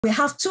We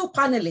have two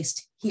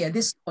panelists here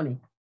this morning.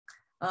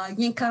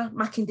 Yinka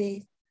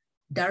Makinde,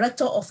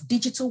 Director of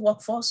Digital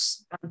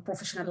Workforce and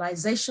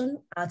Professionalisation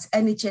at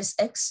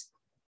NHSX,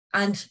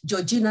 and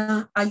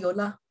Georgina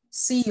Ayoola,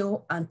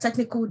 CEO and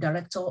Technical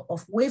Director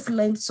of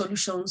Wavelength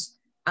Solutions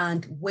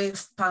and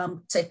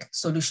Wavepalm Tech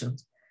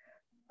Solutions.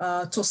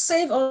 To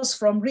save us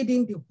from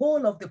reading the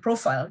whole of the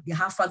profile, they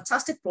have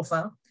fantastic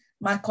profile.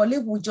 My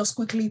colleague will just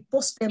quickly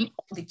post them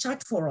on the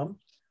chat forum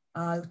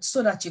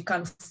so that you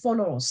can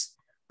follow us.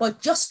 But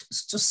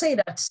just to say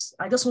that,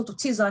 I just want to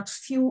tease out a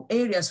few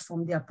areas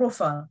from their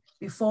profile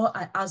before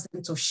I ask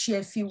them to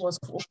share a few words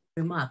of opening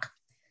remark.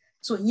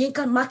 So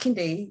Yinka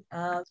Makinde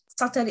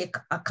started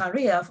a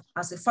career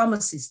as a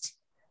pharmacist,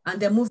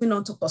 and then moving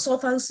on to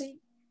consultancy,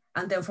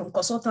 and then from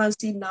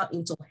consultancy now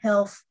into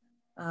health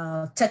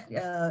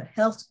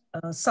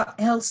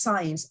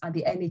science at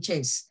the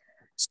NHS.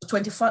 So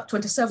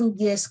 27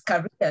 years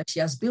career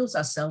she has built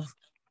herself,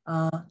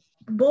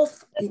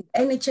 both in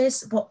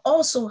NHS, but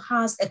also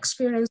has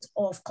experience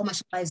of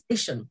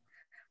commercialization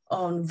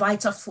on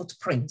vital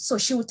footprint. So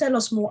she will tell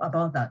us more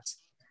about that.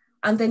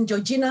 And then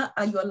Georgina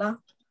Ayoola,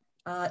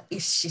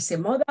 she's a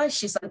mother,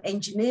 she's an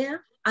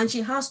engineer, and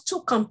she has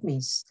two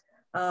companies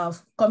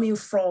coming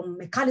from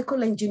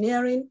mechanical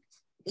engineering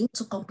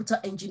into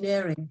computer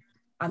engineering.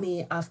 I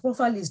mean, our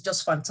profile is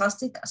just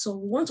fantastic. So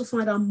we want to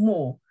find out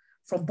more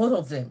from both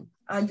of them.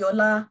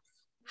 Ayoola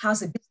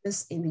has a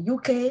business in the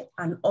UK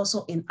and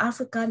also in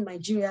Africa,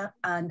 Nigeria,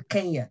 and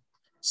Kenya.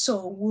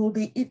 So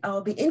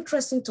it'll be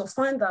interesting to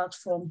find out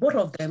from both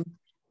of them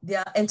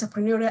their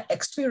entrepreneurial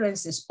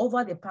experiences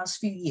over the past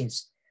few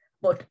years.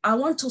 But I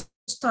want to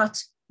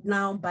start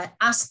now by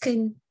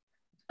asking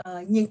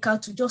Yinka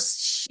to just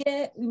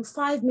share in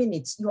 5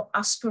 minutes your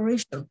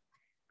aspiration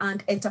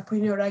and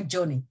entrepreneurial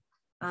journey.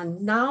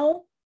 And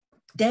now,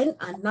 then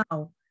and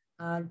now,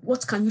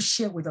 what can you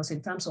share with us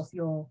in terms of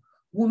your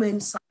women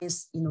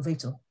science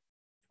innovator?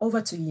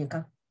 Over to you,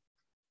 Yinka.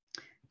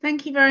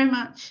 Thank you very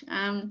much,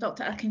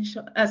 Dr.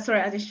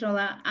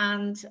 Adesola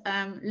and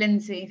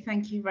Lindsay.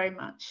 Thank you very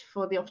much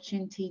for the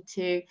opportunity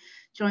to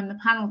join the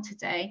panel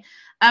today.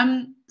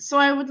 So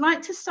I would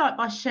like to start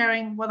by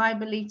sharing what I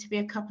believe to be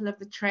a couple of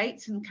the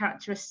traits and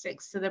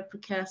characteristics that are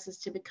precursors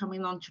to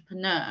becoming an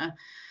entrepreneur.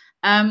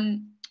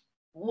 And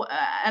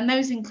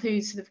those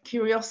include sort of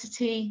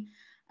curiosity,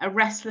 a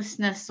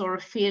restlessness or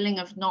a feeling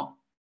of not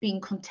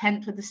being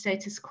content with the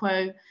status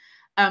quo,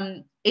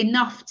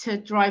 enough to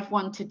drive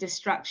one to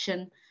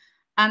distraction,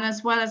 and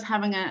as well as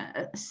having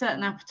a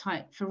certain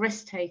appetite for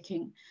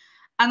risk-taking.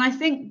 And I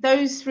think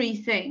those three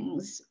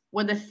things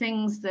were the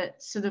things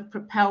that sort of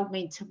propelled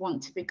me to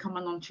want to become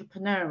an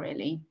entrepreneur,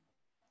 really.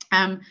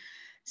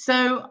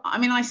 So, I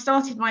mean, I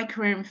started my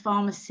career in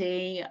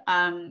pharmacy,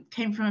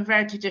 came from a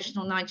very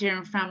traditional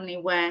Nigerian family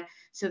where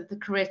sort of the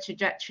career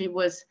trajectory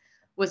was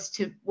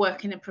to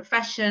work in a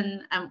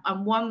profession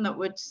and one that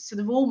would sort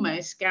of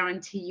almost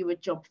guarantee you a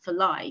job for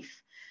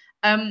life.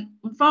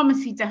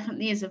 Pharmacy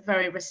definitely is a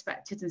very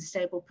respected and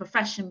stable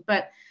profession,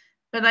 but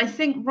I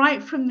think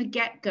right from the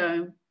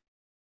get-go,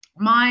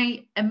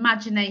 my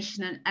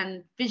imagination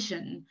and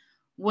vision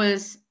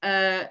was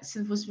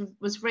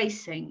was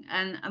racing,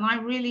 and I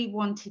really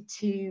wanted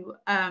to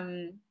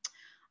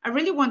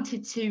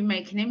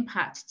make an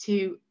impact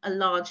to a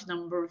large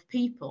number of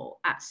people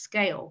at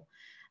scale.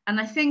 And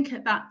I think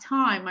at that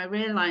time I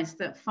realized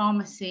that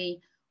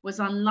pharmacy was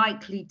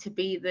unlikely to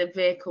be the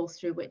vehicle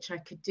through which I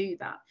could do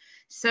that.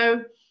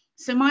 So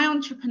my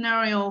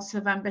entrepreneurial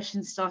sort of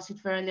ambition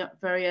started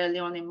very early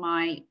on in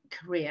my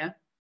career,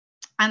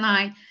 and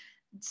I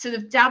sort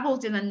of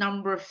dabbled in a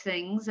number of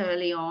things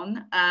early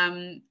on.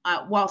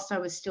 Whilst I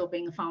was still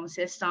being a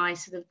pharmacist, I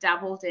sort of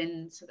dabbled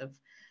in sort of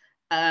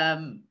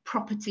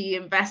property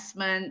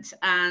investment,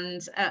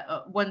 and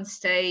at one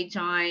stage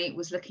I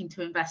was looking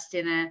to invest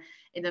in an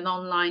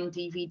online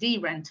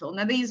DVD rental.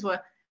 Now, these were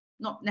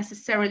not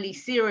necessarily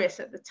serious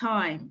at the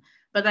time,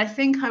 but I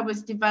think I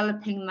was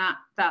developing that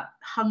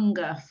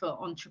hunger for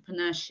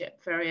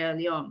entrepreneurship very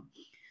early on.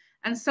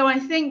 And so I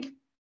think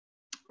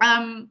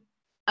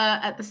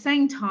at the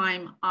same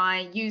time,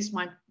 I used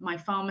my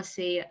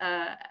pharmacy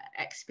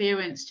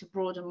experience to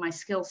broaden my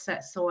skill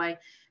set. So I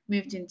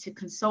moved into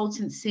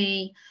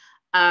consultancy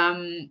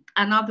and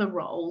other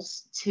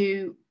roles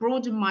to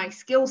broaden my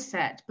skill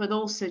set, but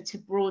also to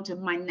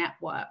broaden my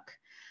network.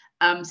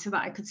 So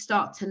that I could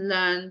start to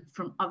learn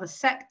from other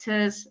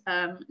sectors,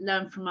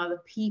 learn from other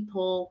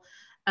people,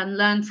 and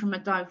learn from a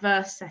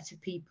diverse set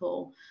of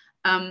people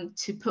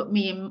to put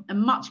me in a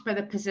much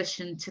better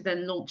position to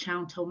then launch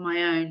out on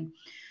my own.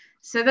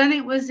 So then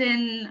it was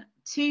in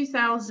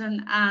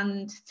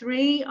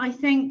 2003, I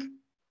think,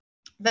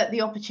 that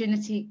the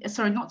opportunity,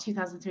 sorry, not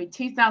 2003,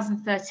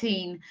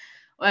 2013,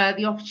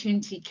 the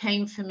opportunity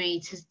came for me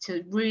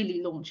to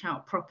really launch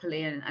out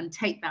properly and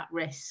take that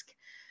risk.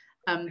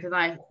 That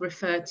I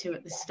referred to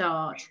at the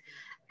start,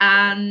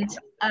 and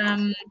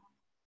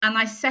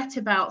I set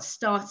about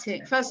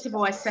starting. First of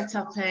all, I set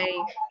up a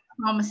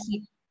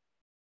pharmacy.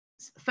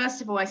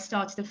 First of all, I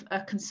started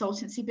a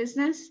consultancy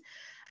business,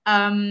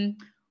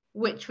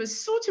 which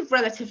was sort of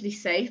relatively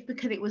safe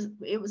because it was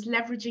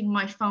leveraging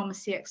my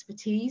pharmacy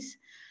expertise.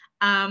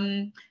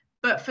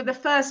 But for the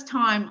first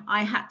time,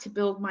 I had to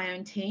build my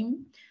own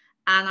team,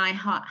 and I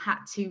had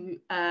to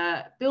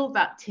build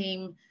that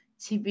team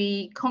to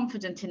be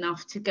confident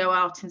enough to go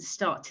out and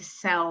start to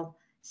sell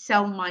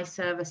my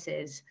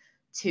services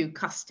to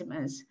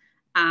customers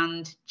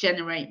and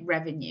generate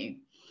revenue.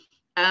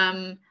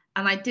 And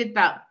I did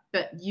that,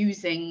 but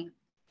using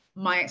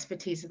my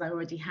expertise that I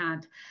already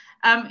had.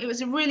 It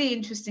was a really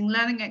interesting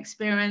learning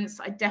experience.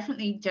 I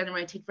definitely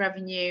generated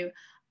revenue.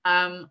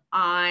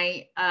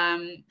 I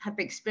had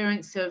the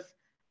experience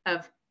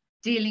of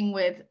dealing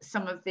with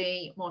some of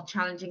the more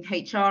challenging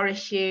HR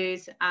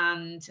issues,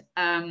 and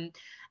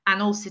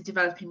also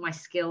developing my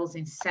skills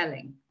in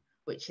selling,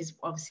 which is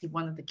obviously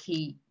one of the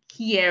key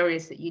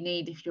areas that you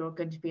need if you're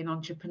going to be an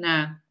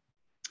entrepreneur.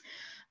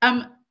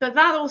 But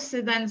that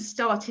also then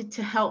started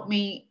to help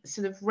me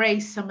sort of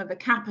raise some of the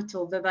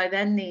capital that I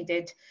then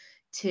needed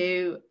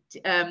to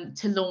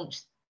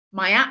launch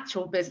my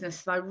actual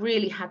business that I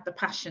really had the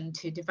passion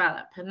to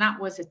develop, and that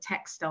was a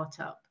tech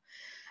startup.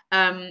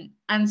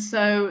 And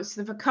so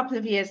sort of a couple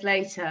of years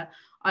later,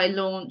 I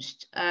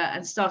launched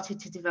and started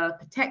to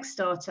develop a tech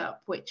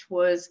startup, which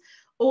was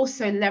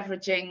also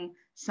leveraging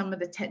some of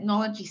the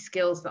technology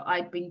skills that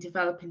I'd been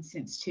developing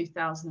since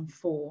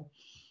 2004.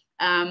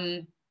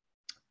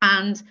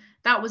 And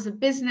that was a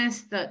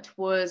business that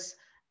was,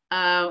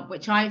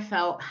 which I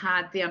felt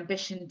had the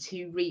ambition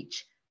to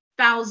reach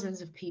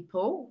thousands of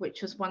people,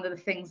 which was one of the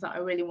things that I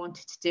really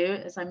wanted to do,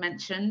 as I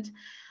mentioned.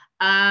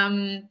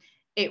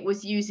 It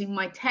was using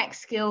my tech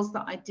skills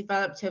that I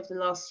developed over the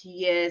last few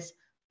years,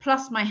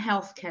 plus my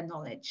healthcare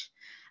knowledge.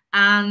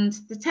 And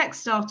the tech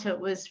startup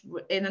was,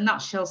 in a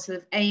nutshell, sort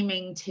of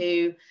aiming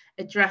to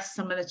address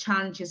some of the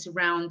challenges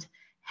around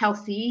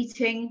healthy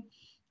eating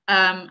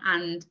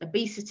and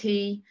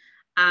obesity.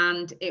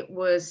 And it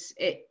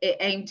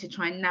aimed to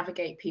try and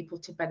navigate people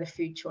to better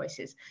food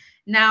choices.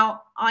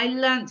 Now, I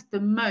learned the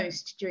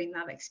most during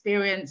that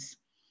experience,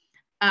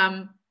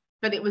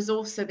 but it was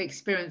also the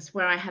experience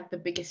where I had the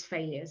biggest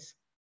failures.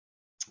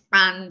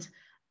 And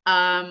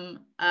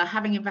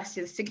having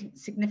invested a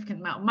significant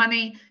amount of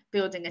money,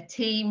 building a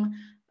team,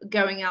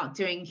 going out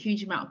doing a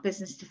huge amount of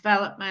business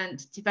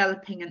development,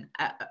 developing an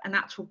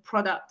actual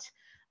product,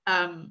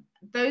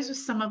 those were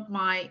some of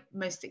my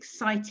most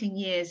exciting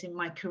years in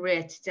my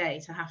career to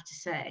date, I have to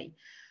say.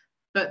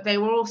 But they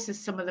were also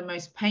some of the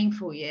most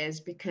painful years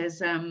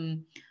because as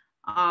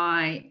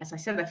I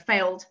said, I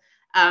failed.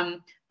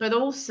 But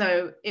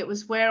also it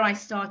was where I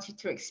started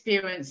to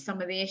experience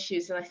some of the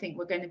issues that I think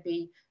we're going to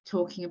be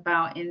talking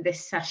about in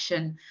this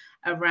session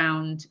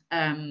around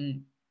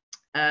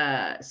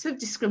sort of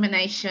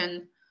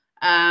discrimination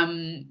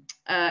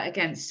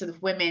against sort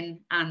of women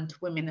and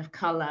women of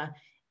colour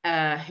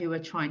who are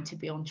trying to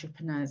be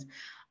entrepreneurs.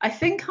 I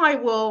think I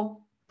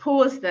will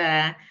pause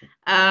there,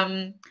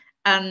 and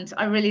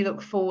I really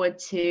look forward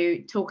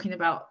to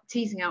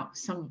teasing out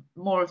some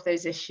more of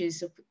those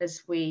issues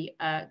as we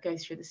go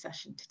through the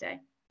session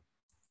today.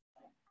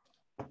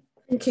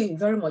 Thank you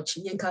very much,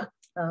 Yinka,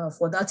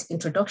 for that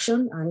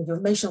introduction. And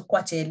you've mentioned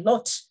quite a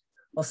lot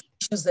of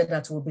issues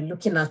that we'll be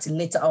looking at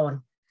later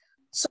on.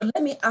 So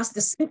let me ask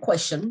the same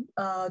question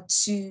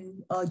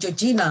to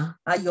Georgina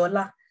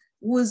Ayoola,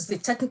 who is the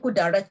Technical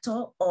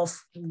Director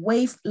of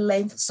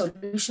Wavelength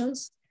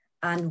Solutions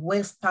and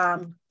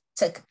Wavepalm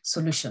Tech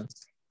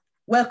Solutions.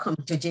 Welcome,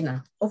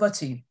 Georgina. Over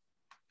to you.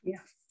 Yeah.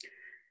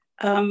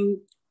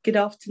 Good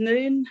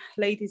afternoon,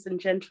 ladies and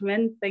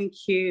gentlemen.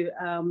 Thank you,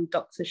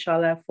 Dr.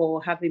 Sola,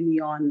 for having me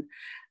on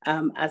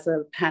as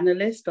a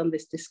panelist on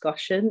this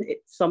discussion.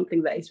 It's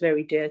something that is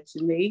very dear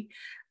to me.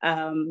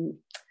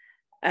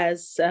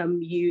 As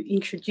you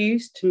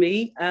introduced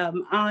me,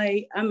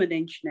 I am an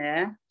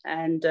engineer,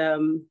 and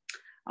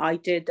I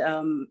did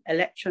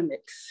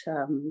electronics.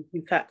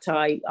 In fact,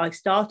 I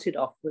started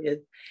off with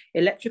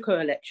electrical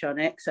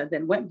electronics and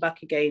then went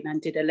back again and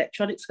did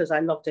electronics because I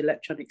loved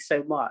electronics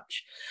so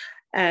much.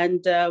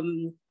 And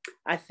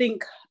I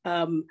think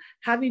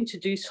having to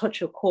do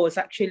such a course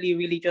actually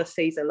really just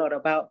says a lot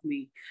about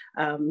me,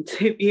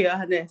 to be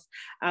honest.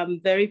 I'm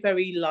very,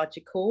 very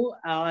logical.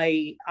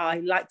 I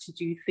like to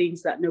do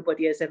things that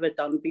nobody has ever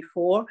done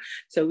before,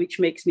 so which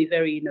makes me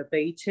very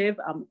innovative.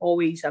 I'm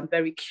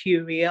very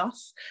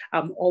curious.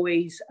 I'm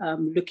always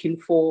looking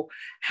for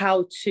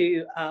how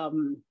to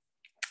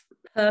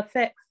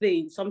perfect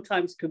things.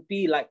 Sometimes could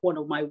be like one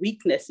of my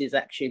weaknesses,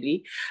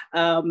 actually.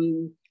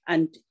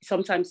 And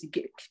sometimes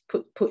it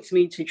puts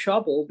me into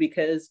trouble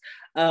because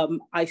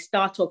I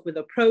start off with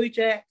a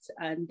project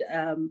and,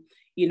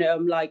 you know,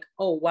 I'm like,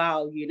 oh,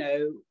 wow, you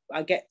know,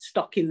 I get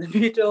stuck in the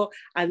middle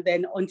and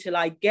then until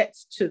I get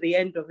to the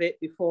end of it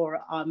before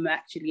I'm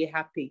actually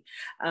happy.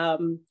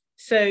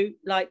 So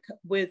like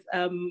with,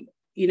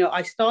 you know,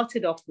 I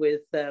started off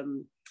with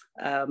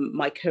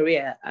my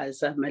career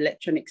as an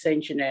electronics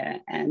engineer.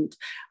 And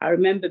I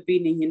remember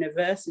being in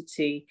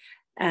university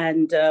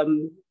and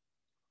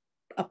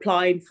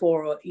applying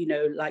for, you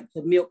know, like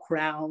the milk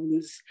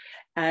rounds.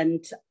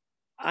 And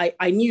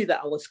I knew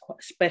that I was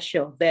quite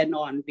special then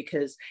on,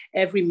 because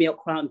every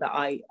milk round that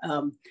I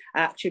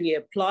actually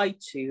applied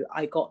to,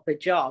 I got the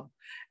job.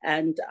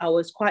 And I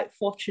was quite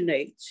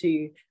fortunate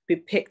to be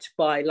picked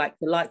by like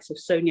the likes of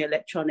Sony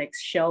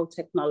Electronics, Shell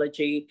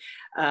Technology,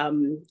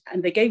 and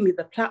they gave me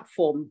the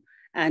platform.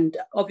 And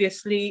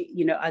obviously,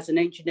 you know, as an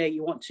engineer,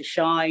 you want to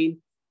shine.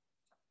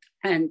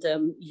 And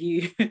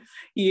you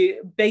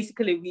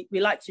basically, we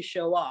like to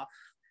show off.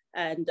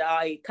 And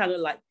I kind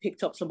of like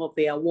picked up some of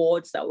the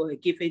awards that were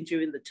given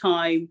during the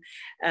time.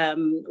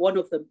 One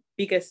of the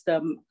biggest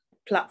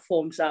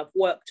platforms I've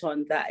worked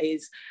on that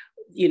is,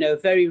 you know,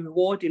 very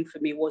rewarding for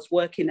me was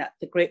working at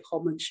the Great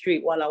Ormond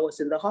Street while I was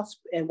in the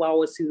hospital and while I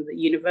was in the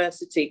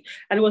university.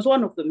 And it was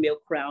one of the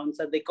milk rounds,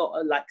 and they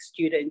got like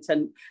students,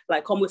 and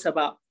like almost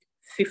about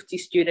 50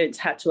 students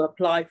had to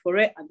apply for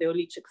it, and they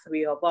only took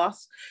 3 of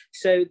us.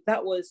 So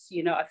that was,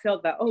 you know, I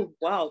felt that, oh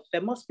wow,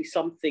 there must be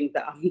something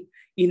that I'm,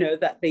 you know,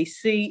 that they've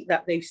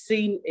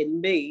seen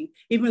in me,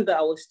 even though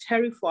I was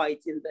terrified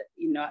in the,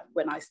 you know,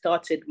 when I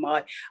started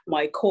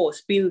my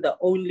course, being the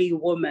only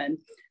woman,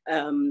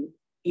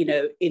 you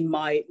know, in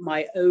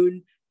my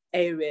own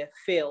area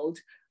field.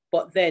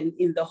 But then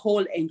in the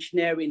whole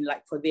engineering,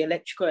 like for the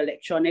electrical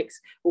electronics,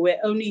 we were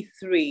only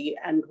 3,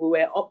 and we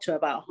were up to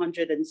about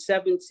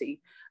 170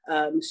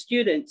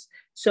 students.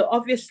 So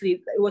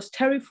obviously it was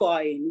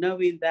terrifying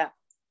knowing that,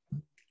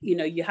 you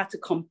know, you had to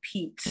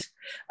compete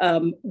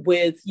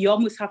you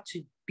almost have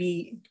to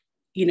be,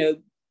 you know,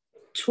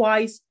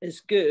 twice as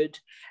good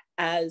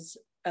as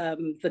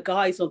the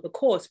guys on the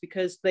course,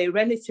 because they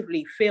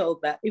relatively feel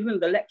that, even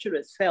the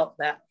lecturers felt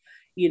that,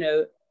 you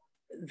know,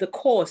 the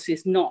course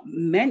is not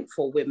meant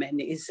for women.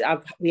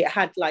 We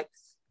had like,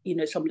 you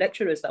know, some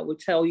lecturers that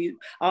would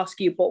ask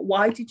you, but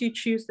why did you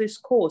choose this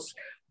course?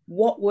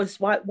 Why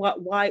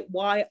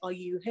are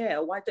you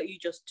here? Why don't you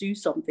just do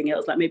something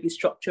else, like maybe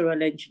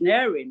structural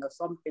engineering or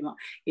something,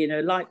 you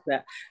know, like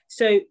that?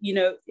 So, you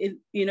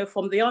know,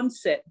 from the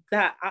onset,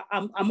 that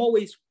I'm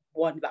always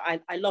one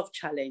that I love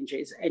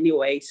challenges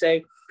anyway.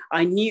 So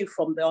I knew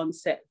from the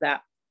onset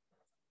that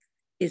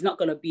it's not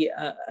going to be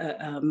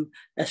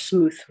a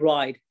smooth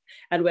ride.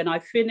 And when I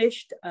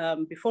finished,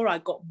 before I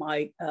got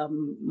my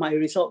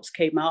results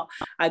came out,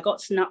 I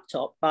got snapped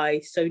up by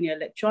Sony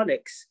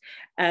Electronics.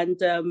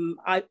 And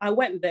I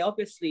went there,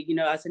 obviously, you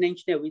know, as an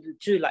engineer, we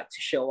do like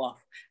to show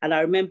off. And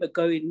I remember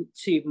going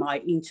to my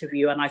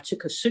interview, and I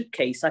took a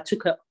suitcase. I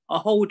took a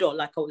holder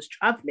like I was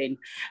traveling,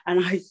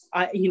 and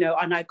I you know,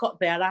 and I got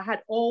there, and I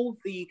had all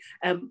the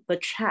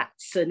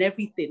chats and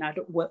everything. I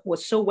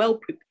was so well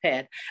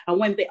prepared. And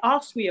when they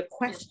asked me a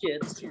question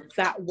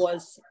that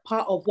was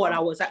part of what I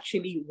was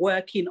actually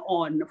working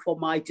on for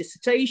my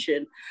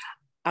dissertation,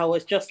 I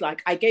was just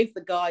like, I gave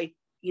the guy,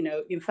 you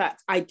know, in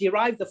fact, I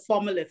derived the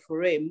formula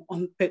for him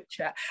on the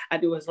picture,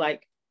 and it was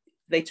like,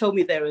 they told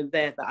me there and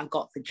there that I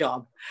got the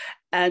job.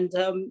 And,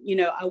 you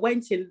know, I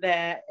went in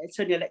there at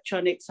Sony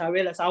Electronics. I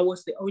realized I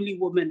was the only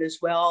woman as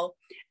well.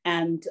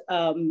 And,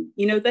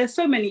 you know, there's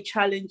so many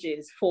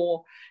challenges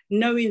for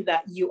knowing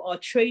that you are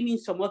training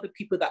some other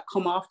people that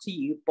come after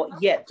you, but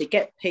yet they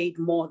get paid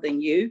more than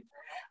you.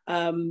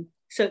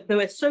 So there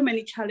were so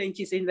many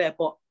challenges in there,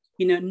 but,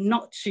 you know,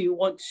 not to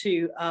want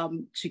to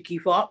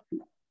give up.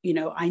 You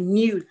know, I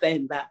knew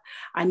then that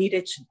I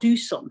needed to do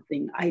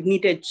something. I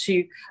needed to,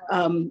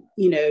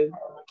 you know,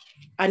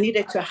 I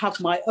needed to have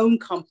my own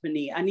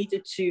company. I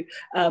needed to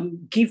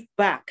give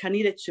back. I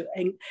needed to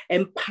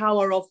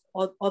empower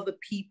other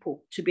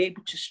people to be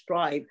able to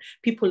strive,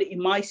 people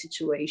in my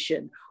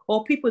situation,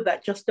 or people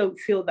that just don't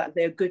feel that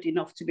they're good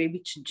enough to be able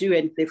to do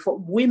anything. For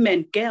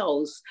women,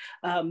 girls,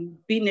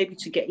 being able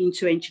to get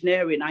into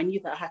engineering, I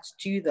knew that I had to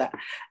do that.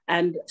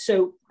 And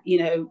so, you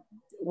know,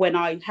 when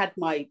I had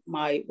my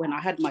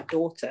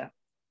daughter,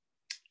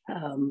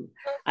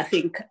 I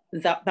think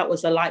that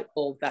was a light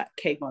bulb that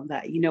came on,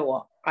 that, you know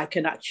what, I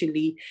can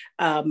actually,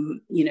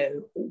 you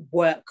know,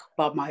 work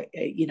by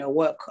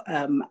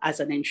as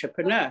an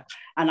entrepreneur.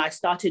 And I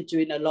started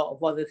doing a lot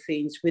of other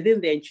things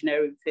within the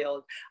engineering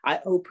field.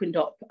 I opened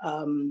up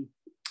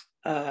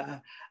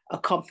a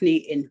company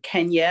in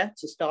Kenya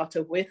to start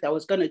with. I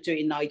was going to do it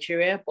in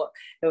Nigeria, but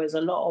there was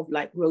a lot of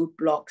like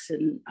roadblocks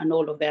and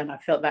all of that. And I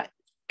felt that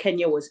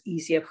Kenya was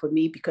easier for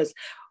me, because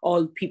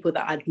all people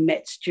that I'd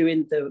met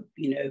during the,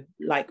 you know,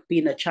 like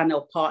being a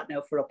channel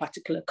partner for a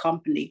particular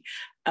company,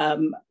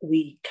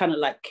 we kind of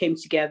like came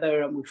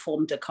together and we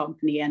formed a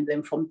company. And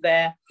then from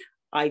there,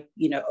 I,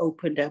 you know,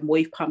 opened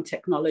Wavepalm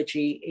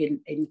technology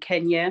in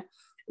Kenya,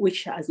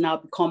 which has now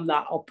become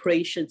that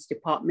operations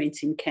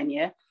department in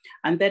Kenya.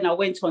 And then I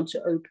went on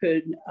to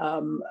open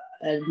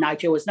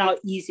Nigeria. It was now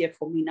easier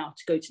for me now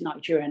to go to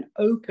Nigeria and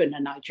open a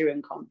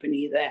Nigerian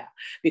company there,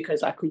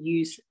 because I could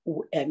use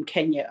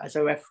Kenya as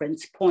a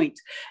reference point.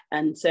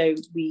 And so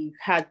we've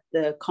had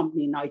the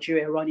company in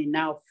Nigeria running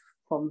now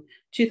from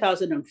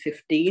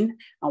 2015,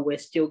 and we're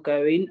still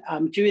going.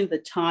 During the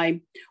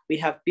time, we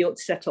have built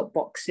set-top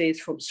boxes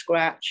from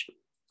scratch.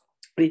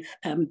 We've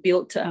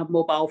built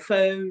mobile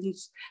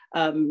phones,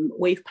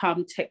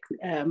 Wavepalm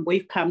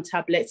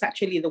tablets.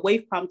 Actually, the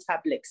Wavepalm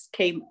tablets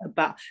came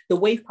about, the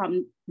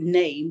Wavepalm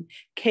name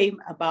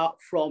came about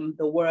from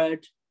the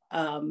word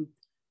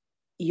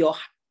your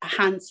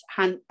hand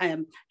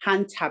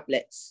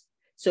tablets.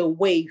 So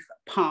wave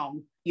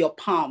palm, your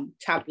palm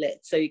tablet.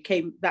 So it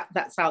came,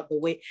 that's how the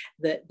way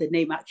the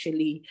name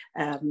actually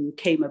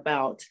came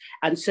about.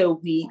 And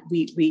so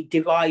we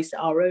devised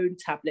our own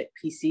tablet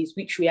PCs,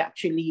 which we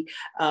actually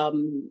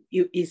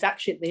is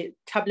actually the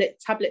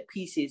tablet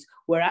pieces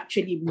were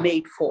actually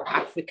made for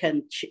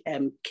African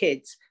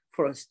kids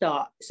for a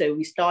start. So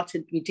we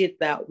did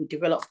that, we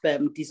developed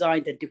them,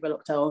 designed and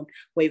developed our own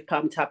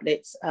Wavepalm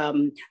tablets,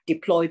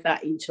 deployed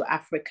that into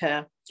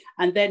Africa.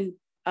 And then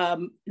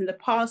in the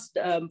past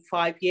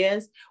 5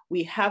 years,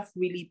 we have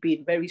really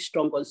been very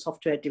strong on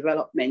software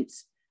development.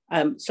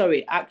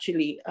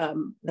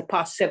 The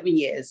past 7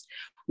 years,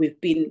 we've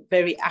been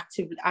very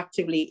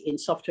actively in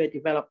software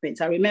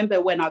development. I remember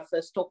when I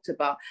first talked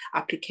about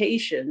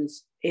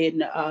applications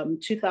in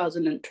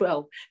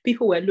 2012,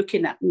 people were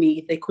looking at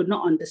me, they could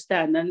not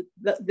understand. And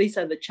these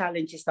are the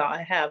challenges that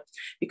I have,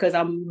 because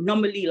I'm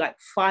normally like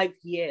 5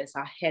 years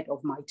ahead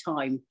of my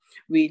time,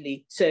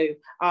 really. So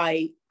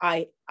I'm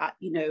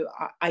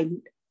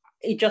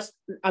just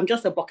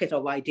a bucket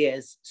of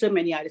ideas, so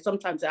many ideas.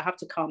 Sometimes I have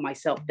to calm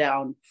myself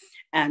down.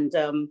 And,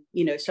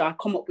 so I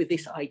come up with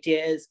these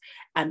ideas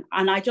and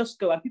I just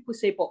go, and people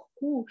say, but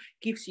who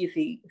gives you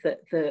the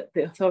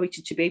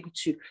authority to be able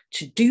to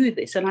do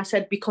this? And I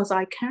said, because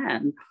I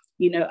can,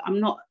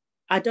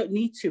 I don't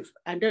need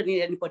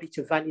anybody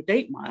to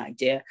validate my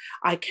idea.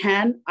 I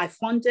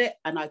fund it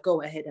and I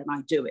go ahead and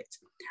I do it.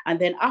 And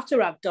then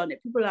after I've done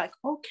it, people are like,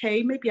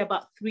 okay, maybe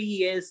about 3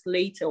 years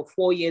later or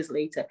 4 years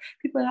later,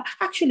 people are like,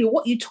 actually,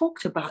 what you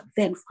talked about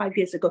then 5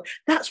 years ago,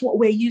 that's what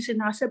we're using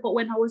now. I said, but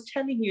when I was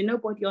telling you,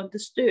 nobody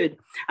understood.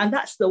 And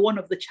that's one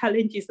of the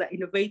challenges that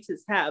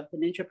innovators have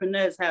and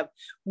entrepreneurs have.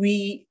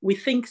 We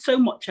think so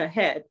much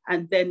ahead,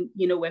 and then,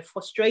 we're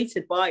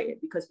frustrated by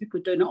it because people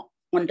do not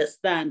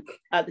understand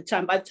at the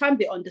time. By the time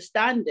they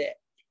understand it,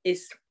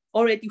 it's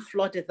already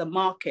flooded the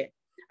market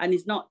and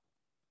is not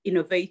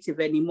innovative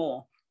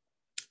anymore.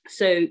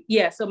 So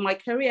my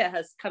career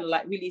has kind of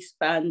like really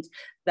spanned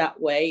that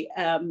way.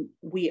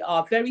 We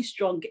are very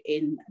strong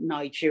in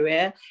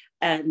Nigeria,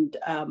 and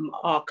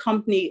our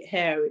company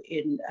here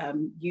in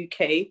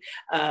UK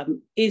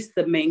is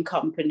the main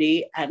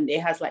company, and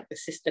it has like the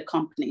sister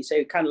company. So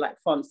it kind of like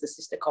funds the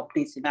sister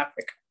companies in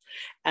Africa.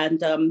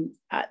 And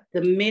at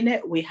the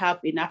minute we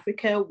have in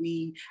Africa,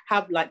 we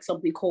have like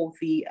something called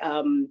the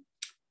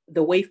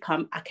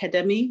Wavepalm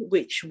Academy,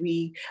 which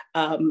we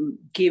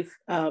give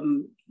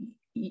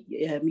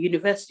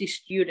university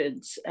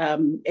students,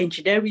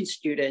 engineering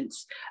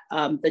students,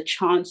 the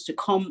chance to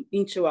come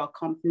into our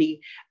company,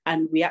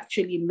 and we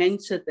actually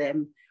mentor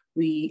them.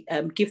 We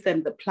give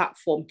them the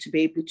platform to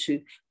be able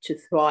to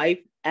thrive.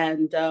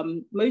 And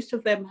most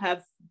of them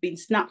have been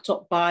snapped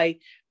up by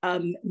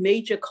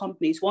major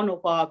companies. One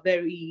of our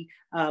very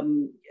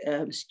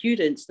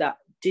students that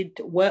did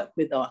work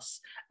with us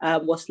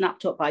was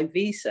snapped up by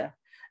Visa.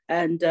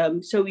 And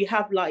so we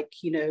have like,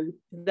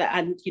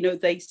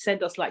 they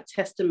send us like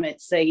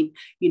testaments saying,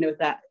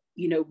 that,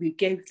 we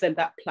gave them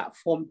that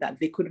platform, that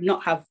they could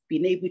not have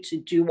been able to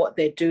do what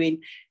they're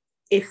doing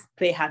if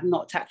they had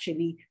not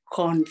actually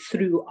gone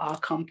through our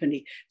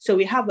company. So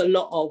we have a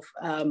lot of,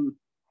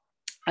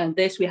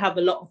 we have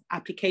a lot of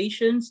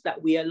applications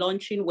that we are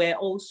launching, where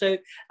also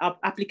our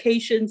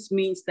applications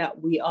means that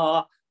we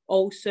are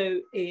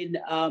also in,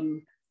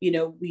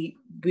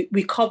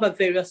 we cover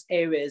various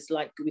areas,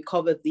 like we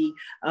cover the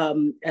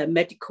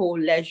medical,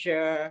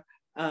 leisure,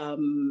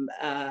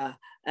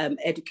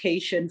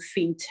 education,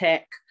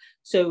 fintech.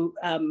 So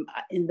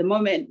in the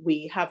moment,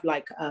 we have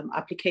like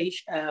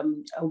application,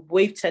 a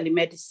wave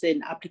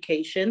telemedicine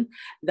application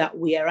that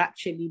we are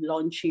actually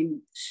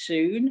launching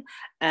soon.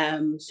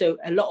 So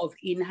a lot of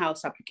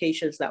in-house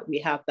applications that we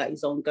have that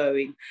is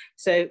ongoing.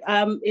 So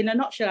in a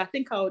nutshell, I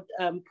think I would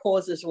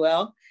pause as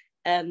well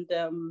and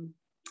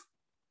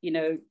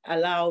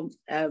allow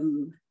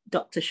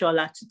Dr.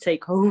 Sola to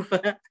take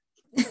over.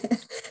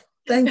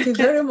 Thank you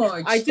very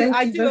much. I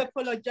do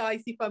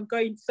apologize if I'm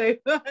going so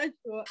much.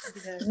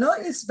 No,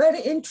 it's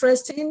very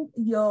interesting.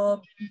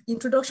 Your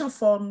introduction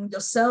from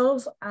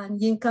yourself and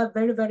Yinka,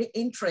 very, very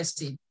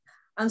interesting.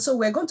 And so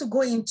we're going to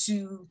go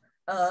into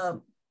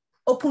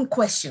open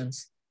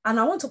questions. And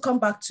I want to come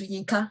back to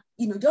Yinka,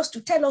 just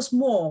to tell us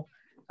more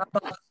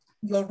about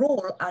your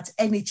role at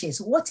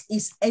NHS. What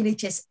is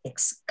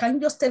NHSX? Can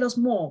you just tell us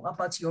more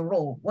about your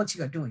role, what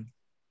you're doing?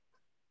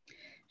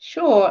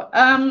 Sure.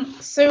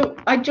 So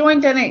I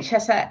joined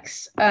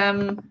NHSX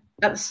at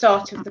the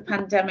start of the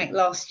pandemic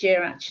last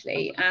year,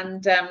 actually.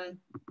 And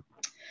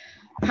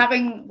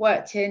having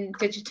worked in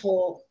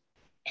digital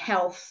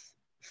health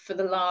for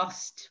the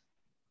last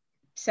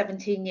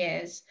 17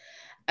 years,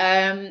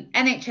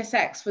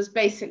 NHSX was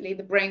basically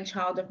the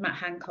brainchild of Matt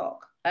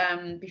Hancock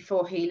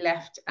before he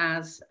left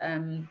as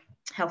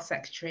Health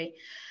Secretary.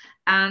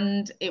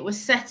 And it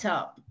was set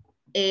up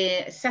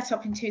set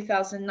up in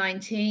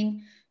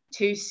 2019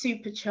 to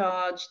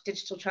supercharge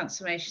digital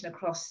transformation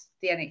across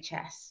the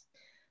NHS,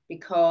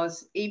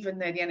 because even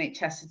though the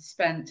NHS had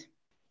spent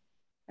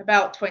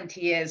about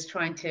 20 years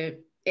trying to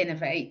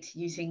innovate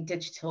using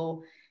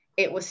digital,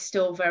 it was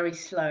still very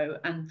slow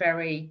and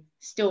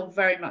still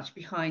very much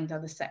behind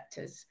other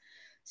sectors.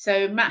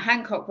 So Matt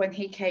Hancock, when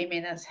he came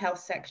in as Health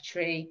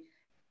Secretary,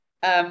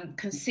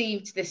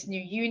 conceived this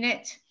new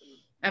unit.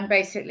 And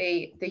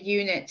basically the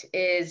unit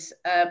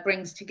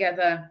brings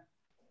together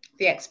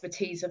the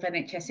expertise of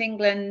NHS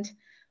England,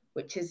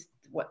 which is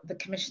what the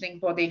commissioning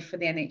body for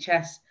the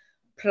NHS,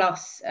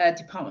 plus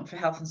Department for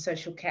Health and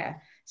Social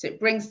Care. So it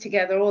brings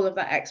together all of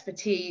that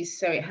expertise.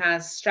 So it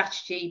has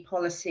strategy,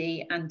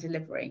 policy, and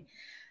delivery.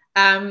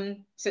 So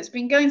it's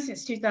been going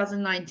since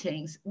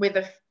 2019 with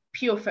a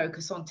pure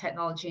focus on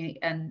technology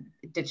and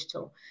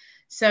digital.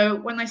 So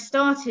when I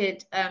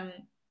started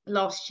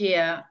last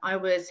year, I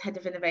was head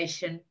of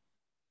innovation,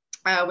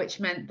 which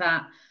meant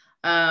that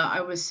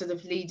I was sort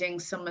of leading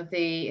some of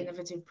the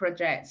innovative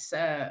projects,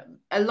 a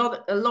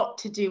lot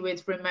to do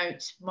with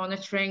remote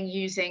monitoring,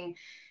 using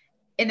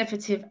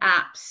innovative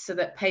apps so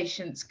that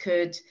patients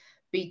could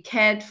be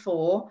cared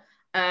for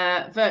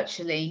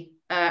virtually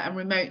and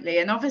remotely.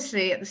 And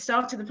obviously at the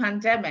start of the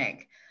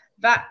pandemic,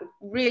 that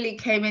really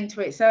came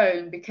into its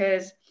own,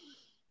 because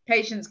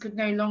patients could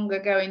no longer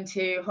go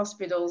into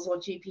hospitals or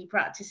GP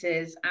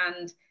practices,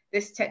 and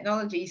this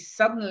technology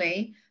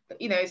suddenly,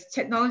 it's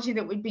technology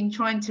that we've been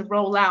trying to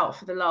roll out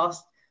for the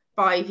last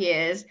 5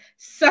 years,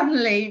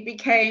 suddenly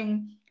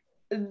became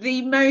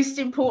the most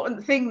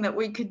important thing that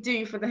we could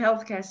do for the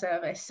healthcare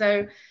service.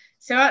 So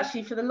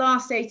actually for the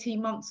last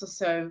 18 months or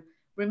so,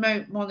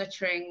 remote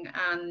monitoring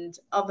and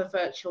other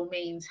virtual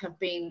means have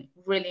been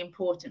really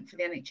important for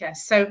the NHS.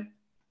 So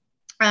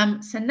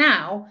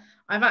now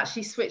I've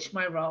actually switched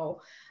my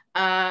role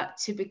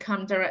to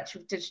become Director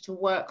of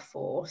Digital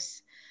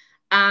Workforce.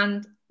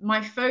 And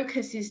my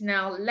focus is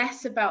now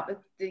less about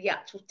the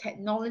actual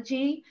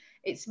technology.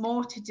 It's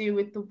more to do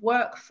with the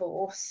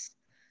workforce,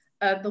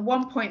 the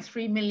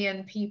 1.3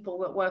 million people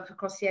that work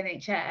across the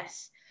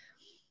NHS,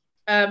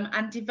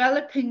 and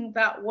developing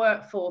that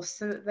workforce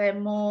so that they're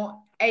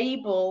more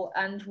able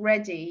and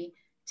ready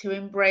to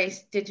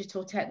embrace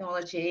digital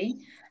technology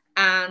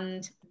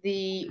and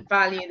the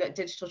value that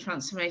digital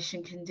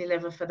transformation can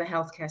deliver for the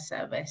healthcare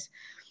service.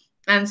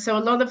 And so a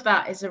lot of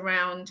that is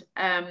around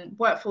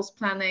workforce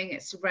planning.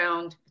 It's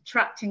around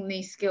attracting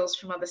these skills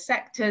from other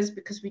sectors,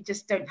 because we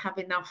just don't have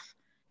enough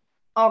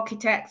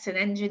architects and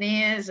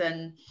engineers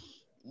and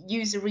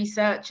user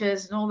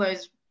researchers and all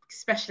those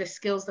specialist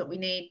skills that we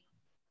need,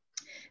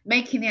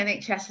 making the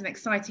NHS an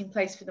exciting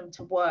place for them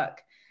to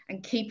work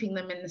and keeping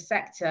them in the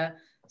sector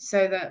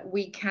so that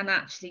we can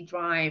actually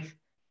drive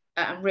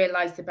and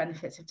realize the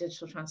benefits of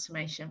digital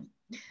transformation.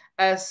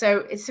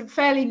 So it's a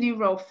fairly new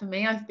role for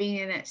me. I've been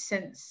in it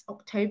since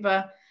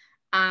October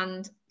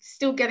and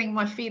still getting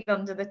my feet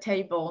under the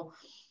table,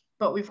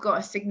 but we've got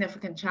a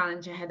significant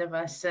challenge ahead of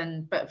us,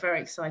 but a very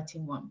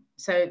exciting one.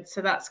 So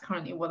that's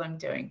currently what I'm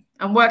doing.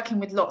 I'm working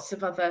with lots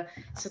of other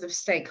sort of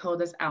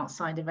stakeholders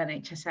outside of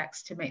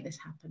NHSX to make this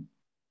happen.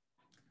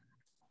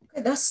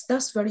 Okay,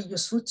 that's very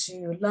useful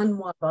to learn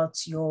more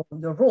about your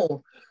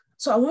role.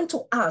 So I want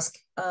to ask,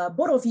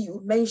 both of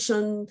you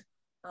mentioned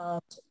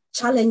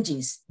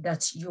challenges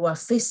that you are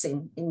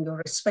facing in your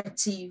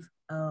respective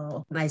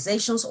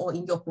organizations or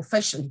in your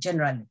profession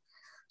generally.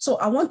 So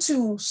I want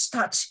to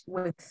start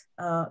with,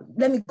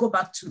 let me go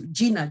back to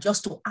Gina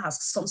just to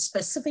ask some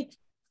specific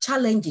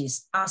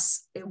challenges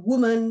as a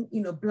woman,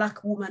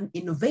 Black woman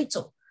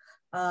innovator,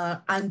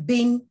 and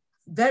being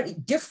very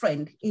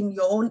different in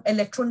your own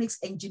electronics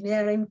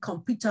engineering,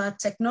 computer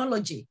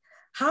technology.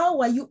 How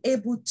are you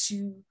able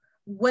to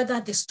weather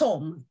the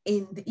storm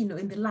in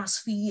the last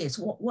few years?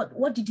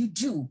 What did you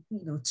do,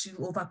 to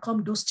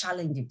overcome those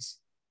challenges?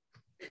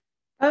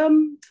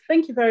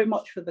 Thank you very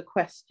much for the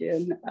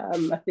question.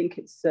 I think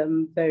it's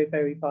very,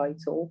 very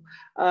vital.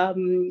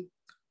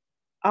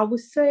 I would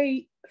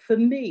say for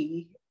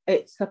me,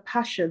 it's a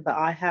passion that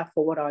I have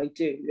for what I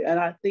do. And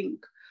I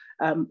think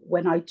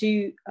when I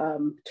do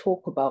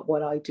talk about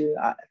what I do,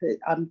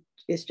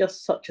 it's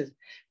just such a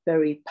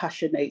very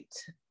passionate,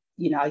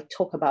 I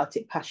talk about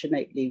it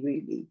passionately,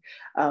 really.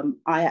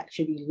 I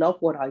actually love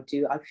what I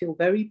do. I feel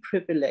very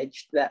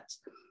privileged that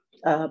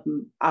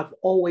I've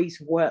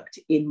always worked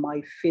in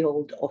my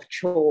field of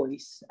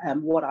choice,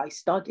 and what I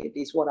studied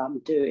is what I'm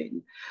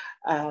doing,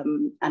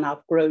 and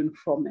I've grown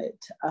from it.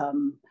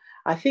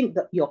 I think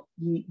that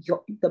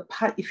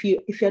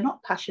if you're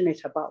not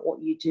passionate about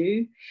what you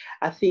do,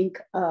 I think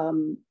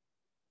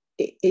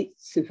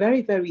it's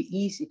very, very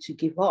easy to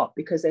give up,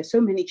 because there's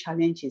so many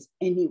challenges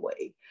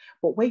anyway.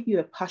 But when you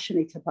are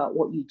passionate about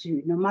what you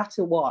do, no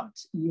matter what,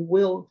 you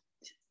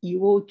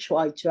will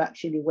try to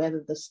actually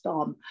weather the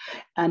storm.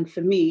 And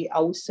for me, I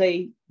would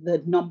say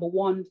the number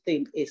one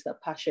thing is the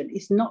passion.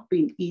 It's not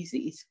been easy.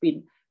 It's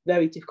been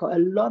very difficult. A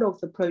lot of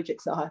the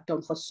projects that I've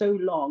done for so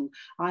long,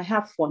 I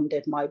have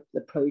funded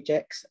the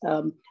projects.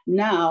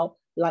 Now,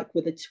 like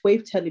with the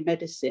wave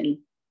telemedicine,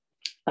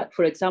 like,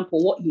 for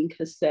example, what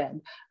Yinka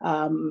said,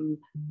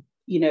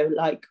 you know,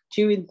 like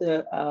during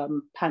the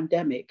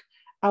pandemic,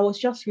 I was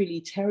just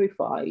really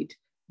terrified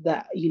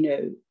that, you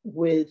know,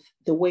 with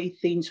the way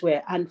things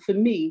were. And for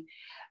me,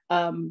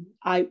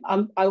 I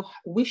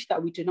wish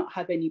that we do not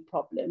have any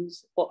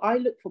problems, but I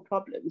look for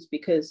problems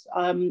because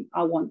I'm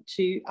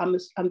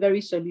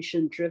very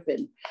solution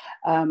driven.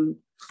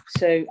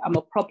 So I'm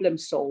a problem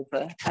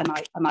solver,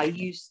 and I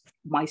use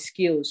my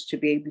skills to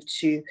be able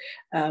to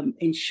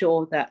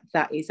ensure that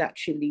that is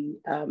actually,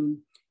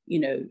 you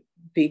know,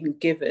 being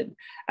given.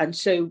 And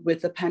so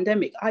with the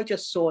pandemic, I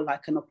just saw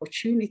like an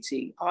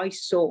opportunity. I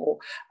saw,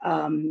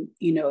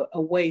 you know,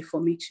 a way for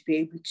me to be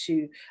able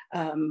to,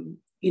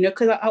 you know,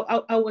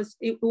 because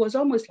it was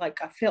almost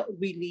like I felt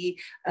really,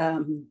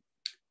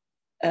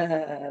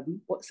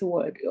 what's the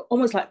word?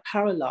 Almost like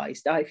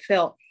paralyzed. I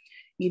felt,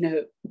 you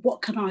know,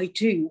 what can I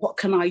do? What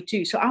can I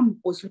do? So I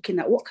was looking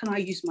at what can I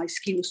use my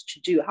skills to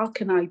do? How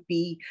can I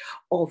be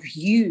of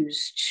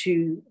use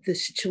to the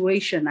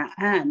situation at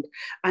hand?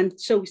 And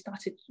so we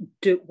started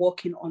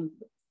working on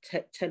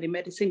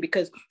telemedicine,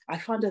 because I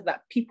found out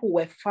that people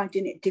were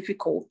finding it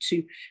difficult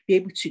to be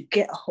able to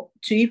get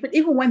to,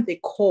 even when they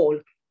call,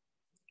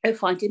 and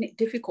finding it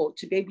difficult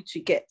to be able to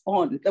get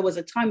on. There was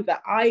a time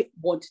that I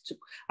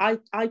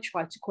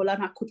tried to call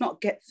and I could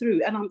not get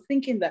through. And I'm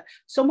thinking that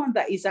someone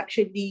that is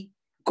actually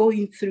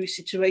going through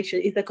situation,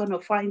 is they're going to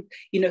find,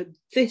 you know,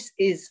 this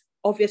is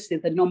obviously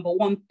the number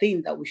one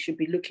thing that we should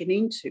be looking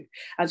into.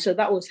 And so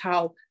that was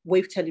how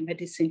Wave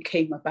Telemedicine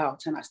came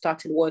about. And I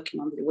started working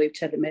on the Wave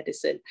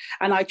Telemedicine.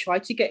 And I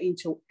tried to get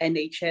into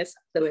NHS.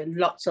 There were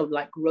lots of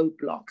like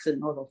roadblocks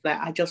and all of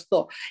that. I just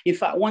thought, in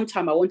fact, one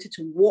time I wanted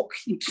to walk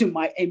into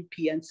my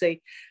MP and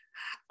say,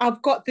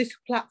 I've got this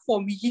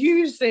platform,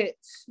 use it,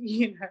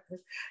 you know.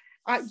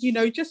 You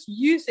know, just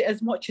use it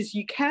as much as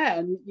you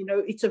can. You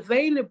know, it's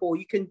available.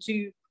 You can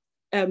do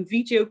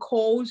video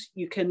calls.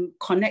 You can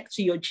connect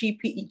to your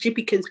GP.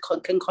 GP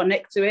can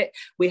connect to it.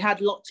 We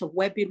had lots of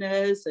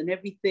webinars and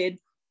everything.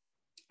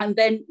 And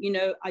then, you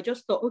know, I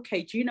just thought,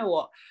 okay, do you know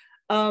what?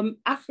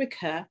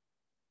 Africa,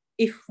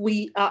 if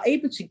we are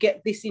able to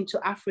get this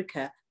into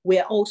Africa,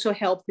 we're also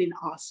helping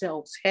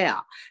ourselves here,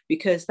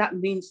 because that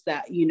means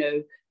that, you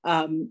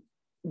know,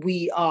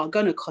 we are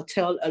going to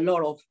curtail a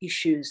lot of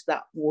issues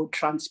that will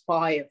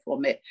transpire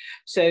from it.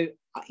 So,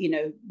 you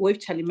know, Wave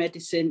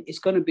Telemedicine is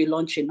going to be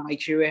launched in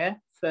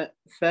Nigeria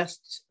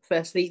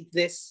firstly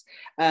this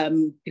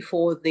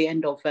before the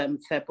end of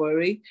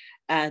February,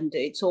 and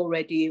it's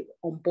already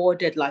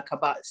onboarded like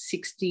about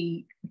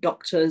 60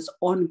 doctors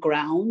on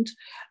ground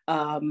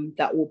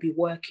that will be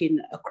working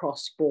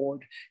across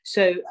board.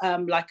 So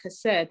like I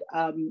said,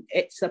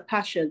 it's a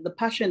passion. The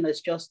passion has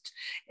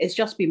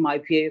just been my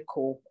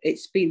vehicle.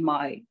 It's been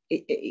my,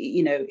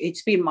 you know,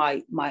 it's been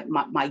my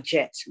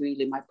jet,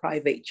 really, my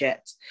private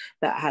jet,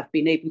 that I have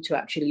been able to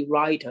actually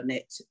ride on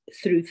it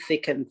through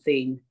thick and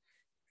thin.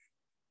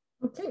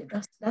 Okay,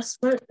 that's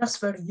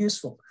very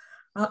useful.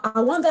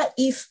 I wonder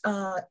if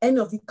any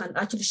of you can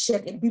actually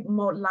shed a bit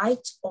more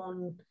light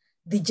on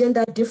the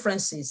gender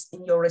differences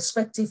in your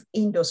respective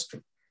industry.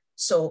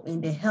 So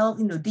in the health,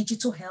 you know,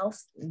 digital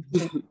health,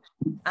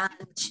 and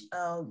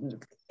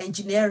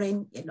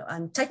engineering, you know,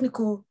 and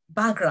technical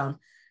background,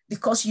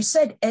 because you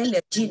said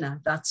earlier, Gina,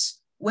 that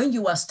when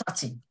you were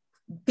starting,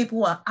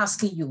 people were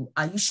asking you,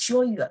 "Are you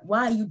sure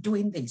why are you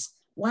doing this?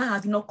 Why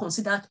have you not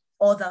considered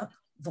other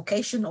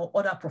vocation or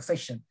other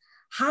profession?"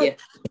 How you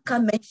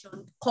can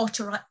mention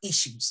cultural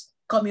issues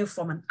coming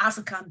from an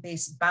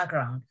African-based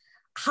background.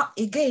 How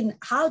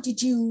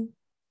did you,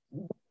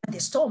 at the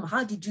storm,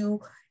 how did you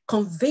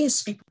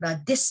convince people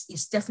that this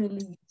is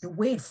definitely the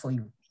way for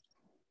you?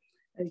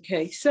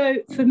 Okay, so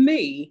for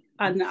me,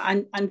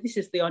 and this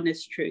is the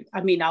honest truth,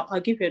 I mean,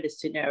 I'll give you the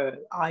scenario.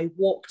 I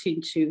walked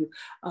into,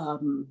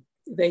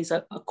 there's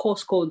a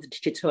course called the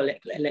Digital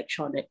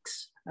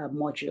Electronics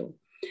module,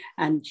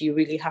 and you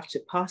really have to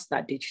pass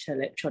that digital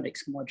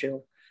electronics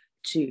module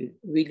to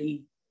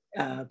really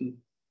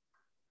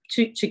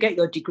to get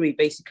your degree.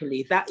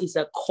 Basically, that is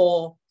a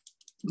core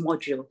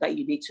module that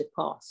you need to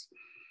pass.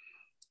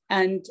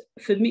 And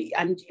for me,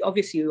 and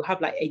obviously you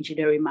have like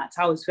engineering, maths.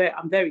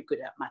 I'm very good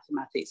at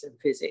mathematics and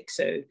physics,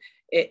 so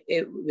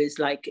it was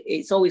like,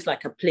 it's always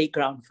like a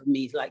playground for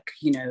me, like,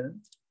 you know,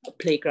 a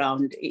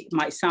playground. It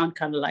might sound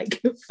kind of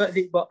like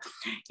funny, but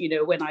you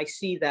know, when I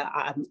see that,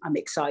 I'm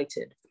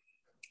excited.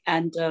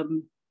 And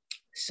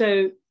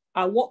so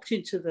I walked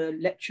into the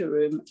lecture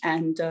room,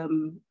 and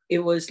it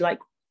was like,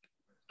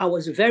 I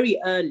was very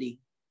early.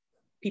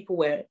 People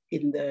were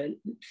in the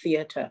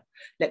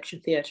lecture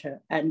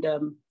theatre. And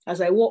as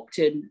I walked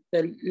in,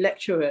 the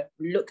lecturer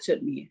looked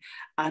at me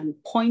and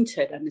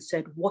pointed and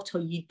said, "What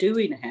are you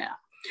doing here?"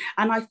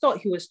 And I thought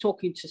he was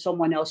talking to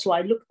someone else. So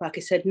I looked back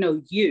and said,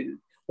 "No, you,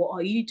 what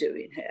are you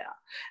doing here?"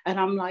 And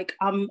I'm like,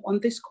 "I'm on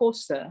this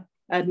course, sir."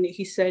 And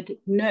he said,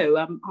 "No,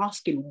 I'm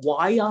asking,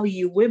 why are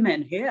you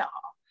women here?"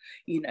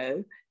 You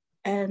know?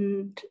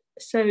 And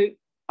so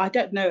I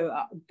don't know,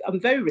 I'm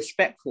very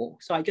respectful.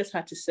 So I just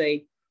had to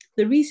say,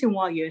 "The reason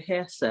why you're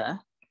here, sir,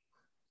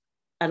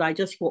 And I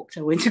just walked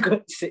away to go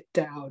and sit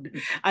down.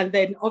 And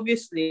then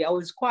obviously I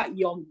was quite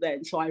young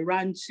then. So I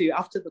ran to,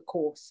 after the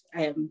course,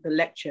 the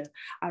lecture,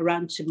 I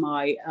ran to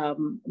my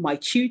my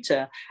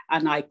tutor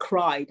and I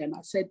cried. And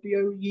I said,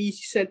 you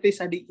said this.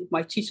 And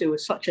my tutor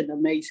was such an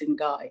amazing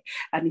guy.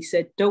 And he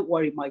said, don't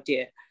worry, my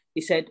dear.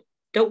 He said,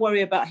 don't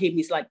worry about him.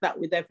 He's like that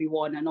with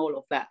everyone and all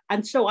of that.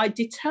 And so I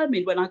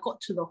determined, when I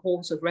got to the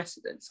halls of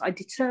residence, I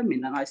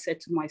determined and I said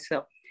to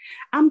myself,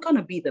 I'm going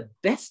to be the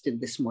best in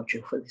this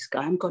module for this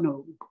guy. I'm going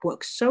to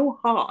work so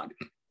hard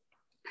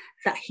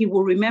that he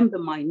will remember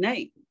my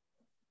name.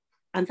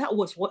 And that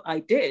was what I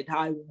did.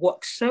 I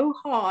worked so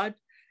hard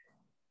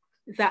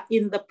that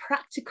in the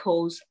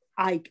practicals,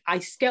 I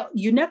scale.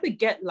 You never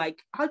get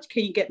like, how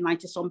can you get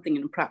 90 something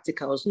in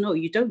practicals? No,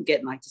 you don't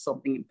get 90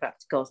 something in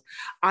practicals.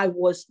 I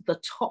was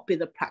the top in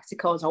the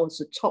practicals. I was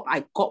the top.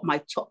 I got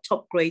my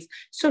top grades.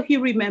 So he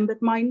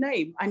remembered my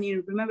name and he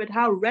remembered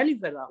how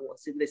relevant I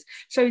was in this.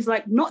 So he's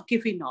like, not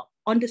giving up,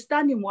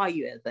 understanding why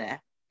you're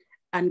there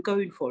and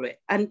going for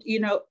it. And, you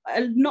know,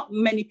 not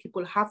many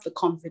people have the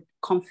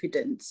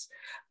confidence,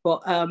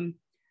 but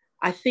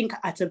I think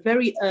at a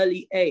very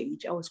early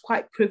age, I was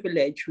quite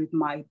privileged with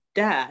my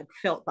dad,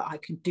 felt that I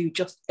could do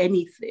just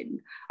anything.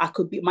 I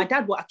could be, my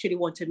dad actually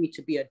wanted me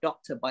to be a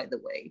doctor, by the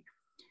way.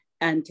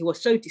 And he was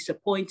so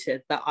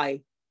disappointed that I,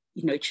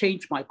 you know,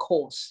 changed my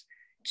course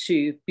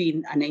to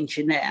being an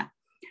engineer.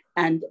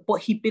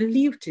 But he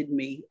believed in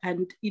me.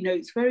 And, you know,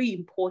 it's very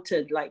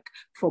important, like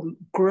from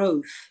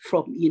growth,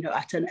 from, you know,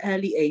 at an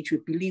early age, we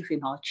believe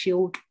in our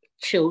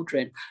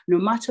children, no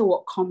matter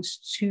what comes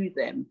to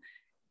them,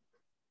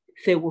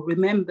 they will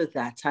remember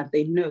that and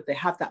they know they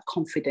have that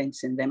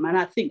confidence in them. And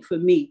I think for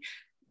me,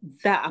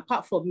 that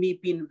apart from me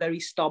being very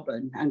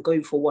stubborn and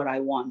going for what I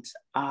want,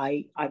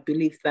 I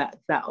believe that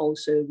that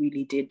also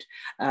really did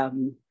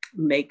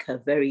make a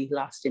very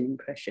lasting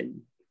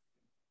impression.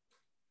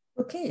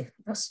 Okay,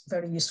 that's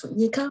very useful.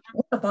 Yinka,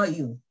 what about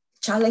you?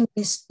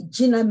 Challenges,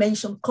 Gina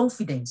mentioned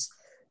confidence.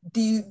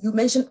 You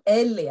mentioned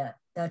earlier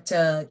that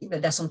you know,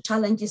 there's some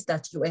challenges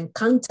that you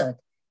encountered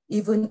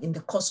even in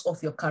the course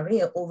of your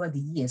career over the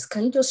years.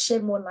 Can you just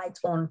shed more light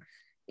on,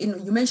 you know,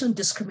 you mentioned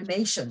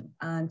discrimination.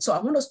 And so I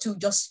want us to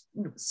just,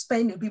 you know,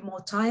 spend a bit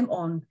more time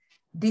on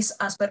this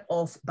aspect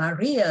of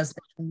barriers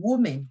that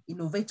women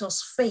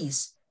innovators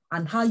face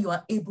and how you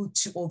are able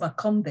to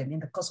overcome them in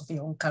the course of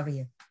your own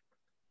career.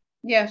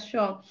 Yeah,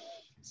 sure.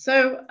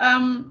 So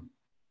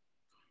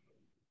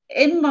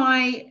in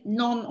my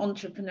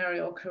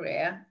non-entrepreneurial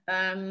career,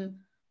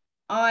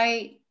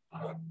 I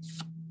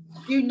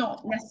do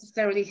not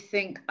necessarily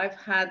think I've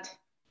had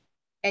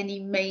any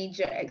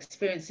major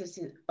experiences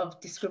of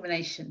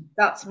discrimination.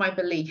 That's my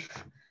belief.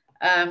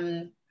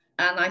 And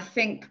I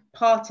think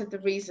part of the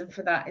reason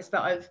for that is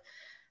that I've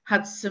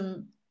had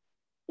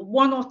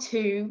one or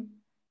two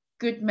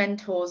good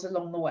mentors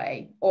along the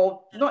way,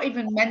 or not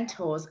even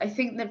mentors. I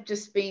think they've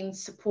just been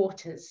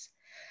supporters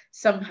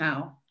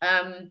somehow,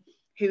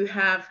 who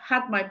have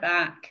had my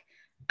back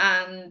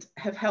and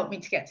have helped me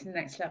to get to the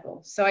next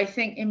level. So I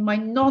think in my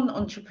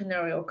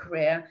non-entrepreneurial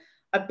career,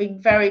 I've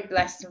been very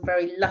blessed and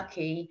very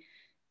lucky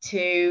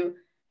to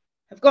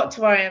have got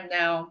to where I am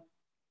now,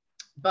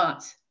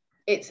 but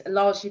it's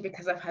largely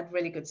because I've had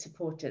really good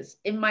supporters.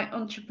 In my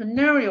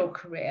entrepreneurial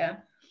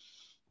career,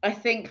 I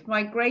think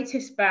my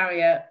greatest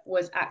barrier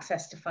was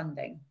access to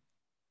funding.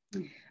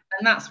 And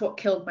that's what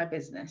killed my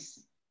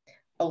business,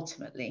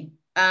 ultimately.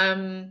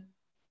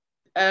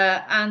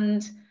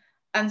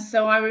 And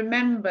so I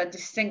remember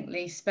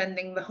distinctly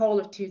spending the whole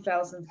of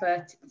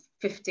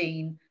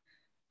 2015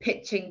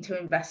 pitching to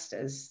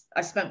investors.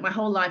 I spent my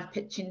whole life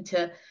pitching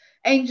to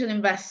angel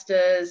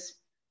investors,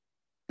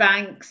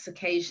 banks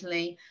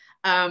occasionally,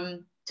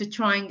 to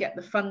try and get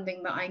the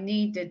funding that I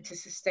needed to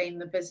sustain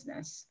the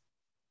business.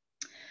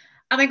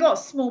 And I got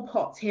small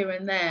pots here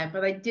and there,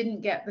 but I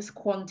didn't get this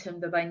quantum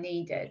that I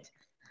needed.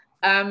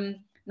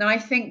 Now I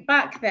think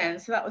back then,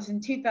 so that was in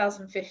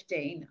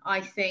 2015,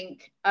 I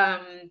think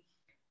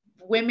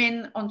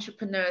women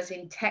entrepreneurs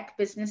in tech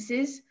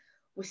businesses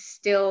were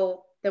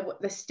still,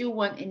 there still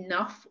weren't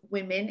enough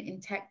women in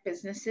tech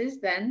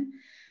businesses then.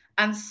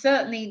 And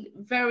certainly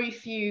very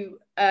few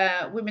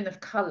women of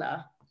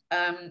color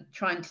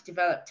trying to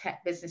develop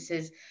tech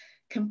businesses,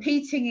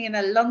 competing in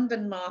a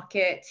London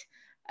market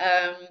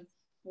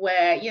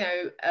where, you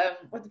know,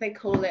 what do they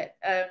call it?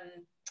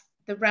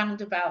 The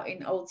roundabout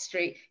in Old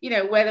Street, you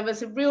know, where there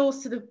was a real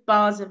sort of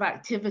buzz of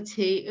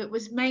activity. It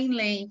was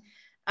mainly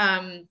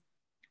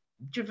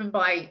driven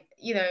by,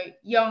 you know,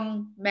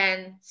 young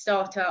men,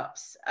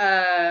 startups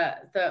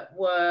that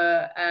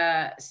were,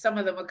 some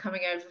of them were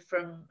coming over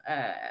from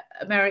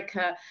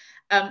America.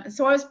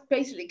 So I was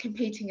basically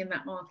competing in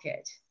that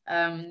market.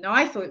 Now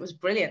I thought it was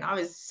brilliant. I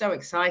was so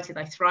excited.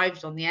 I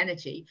thrived on the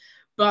energy.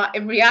 But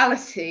in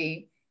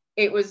reality,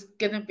 it was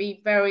going to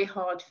be very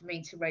hard for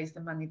me to raise the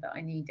money that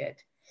I needed.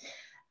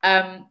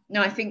 Now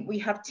I think we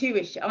have two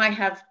issues.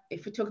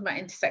 If we're talking about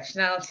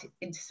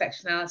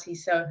intersectionality,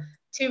 so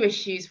two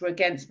issues were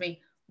against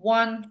me: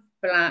 one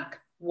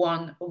Black,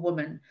 one a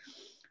woman.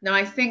 Now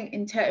I think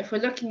if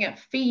we're looking at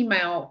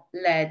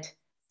female-led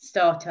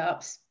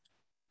startups.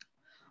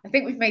 I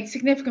think we've made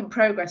significant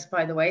progress,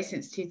 by the way,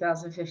 since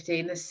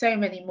 2015. There's so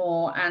many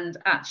more, and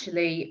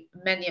actually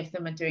many of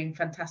them are doing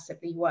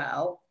fantastically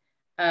well.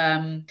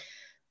 But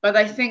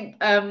I think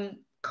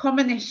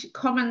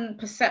common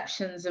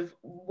perceptions of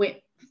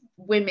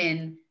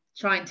women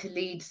trying to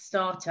lead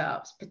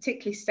startups,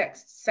 particularly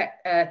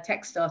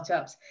tech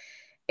startups,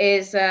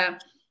 is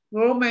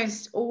we're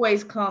almost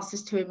always classed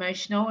as too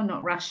emotional and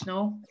not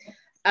rational.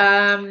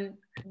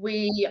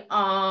 We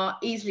are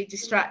easily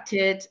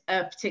distracted,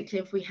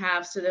 particularly if we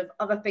have sort of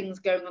other things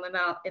going on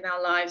in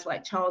our lives,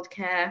 like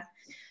childcare.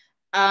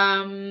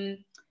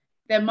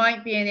 There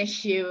might be an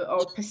issue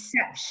or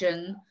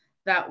perception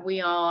that we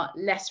are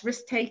less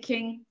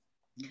risk-taking,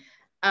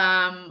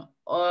 and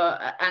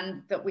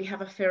that we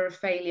have a fear of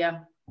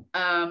failure,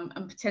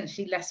 and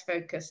potentially less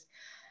focused.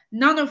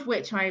 None of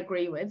which I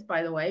agree with,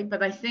 by the way,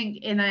 but I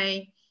think in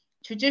a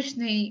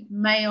traditionally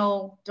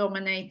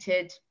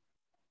male-dominated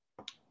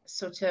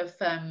sort of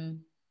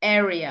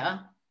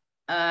area,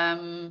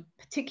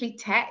 particularly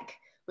tech,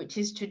 which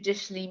is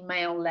traditionally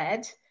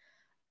male-led,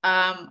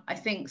 I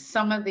think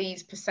some of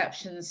these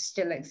perceptions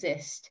still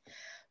exist.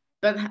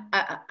 But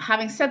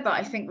having said that,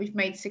 I think we've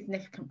made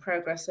significant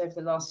progress over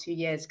the last few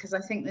years, because I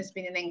think there's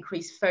been an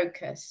increased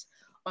focus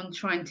on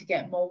trying to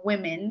get more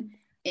women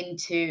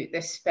into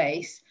this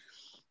space.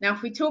 Now,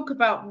 if we talk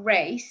about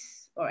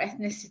race or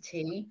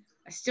ethnicity,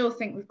 I still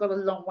think we've got a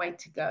long way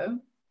to go.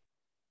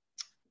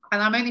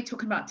 And I'm only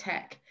talking about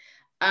tech.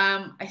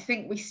 I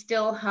think we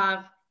still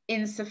have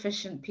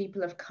insufficient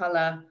people of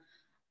color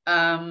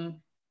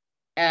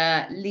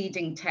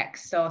leading tech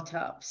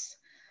startups.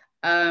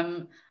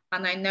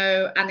 And I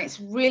know, and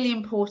it's really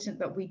important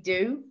that we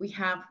do. We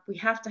have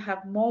to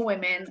have more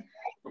women,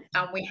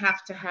 and we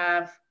have to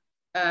have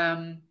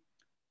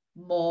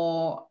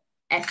more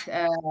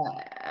a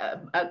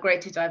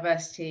greater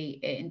diversity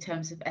in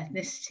terms of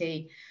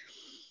ethnicity.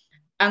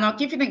 And I'll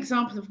give you an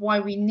example of why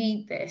we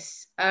need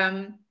this.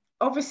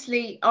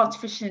 Obviously,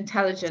 artificial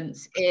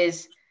intelligence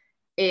is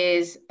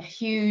a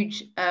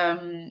huge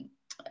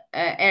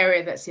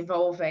area that's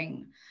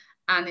evolving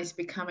and is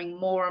becoming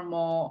more and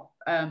more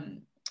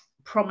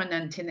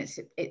prominent in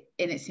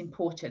its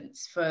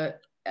importance for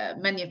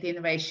many of the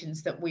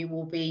innovations that we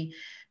will be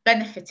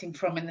benefiting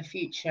from in the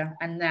future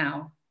and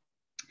now.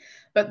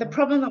 But the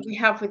problem that we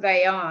have with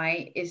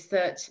AI is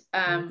that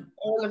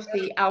all of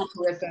the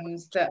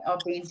algorithms that are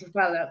being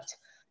developed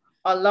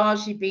are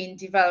largely being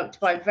developed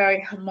by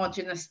very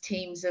homogenous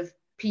teams of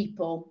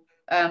people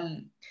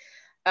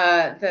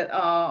that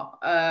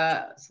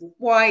are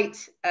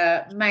white,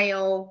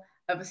 male,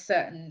 of a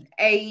certain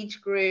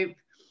age group.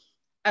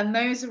 And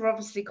those are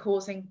obviously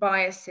causing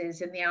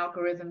biases in the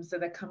algorithms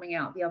that are coming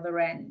out the other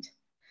end.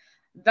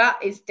 That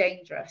is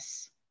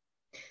dangerous.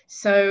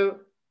 So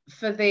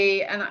from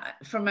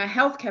a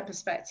healthcare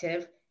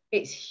perspective,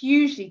 it's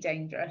hugely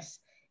dangerous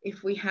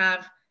if we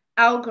have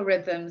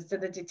algorithms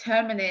that are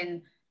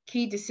determining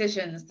key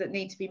decisions that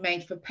need to be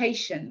made for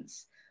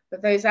patients,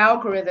 but those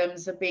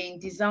algorithms are being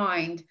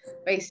designed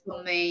based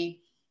on the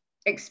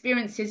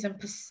experiences and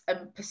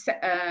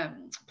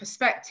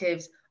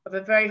perspectives of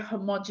a very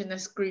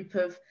homogenous group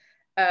of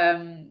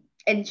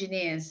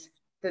engineers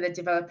that are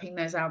developing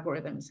those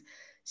algorithms.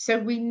 So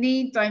we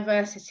need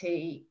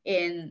diversity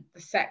in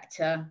the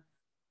sector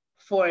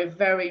for a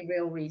very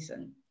real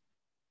reason.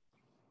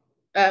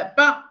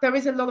 But there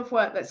is a lot of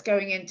work that's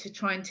going into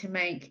trying to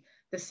make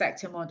the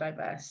sector more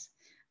diverse,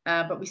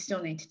 but we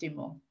still need to do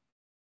more.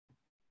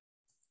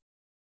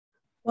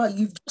 Well,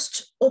 you've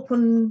just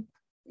opened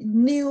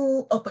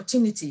new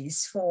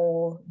opportunities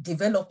for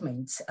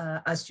development.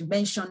 As you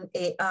mentioned,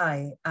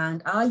 AI,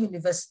 and our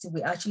university,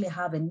 we actually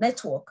have a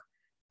network,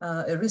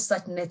 a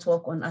research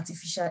network on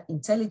artificial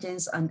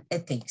intelligence and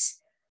ethics.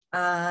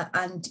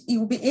 And it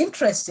will be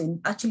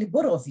interesting, actually,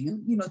 both of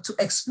you, to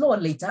explore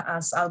later,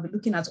 as I'll be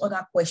looking at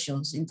other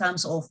questions in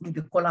terms of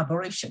maybe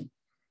collaboration,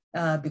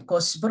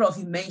 because both of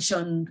you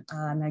mentioned,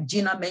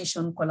 Georgina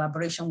mentioned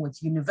collaboration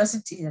with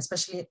universities,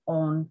 especially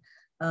on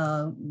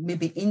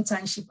maybe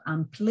internship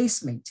and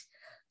placement.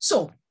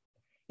 So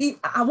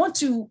I want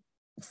to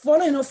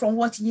follow up from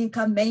what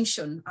Yinka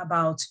mentioned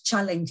about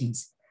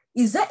challenges.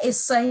 Is there a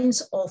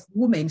sense of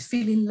women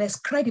feeling less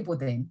credible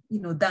then,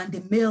 than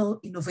the male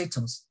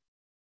innovators?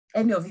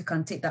 Any of you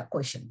can take that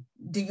question.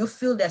 Do you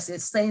feel there's a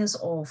sense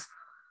of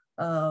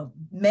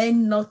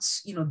men not,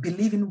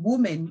 believing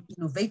women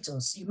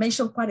innovators? You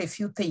mentioned quite a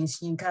few things,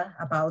 Yinka,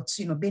 about,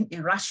 being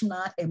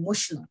irrational,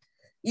 emotional.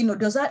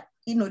 Does that,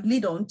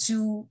 lead on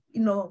to,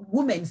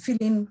 women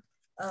feeling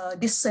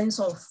this sense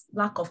of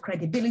lack of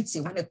credibility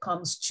when it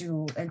comes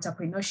to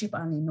entrepreneurship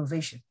and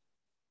innovation?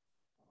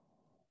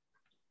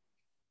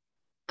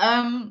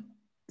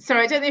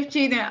 Sorry, I don't know if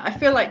Gina, I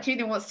feel like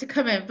Gina wants to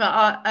come in, but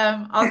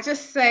I'll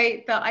just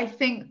say that I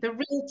think the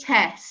real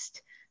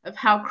test of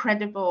how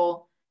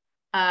credible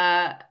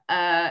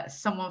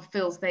someone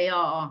feels they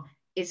are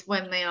is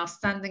when they are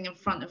standing in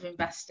front of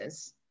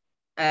investors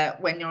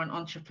when you're an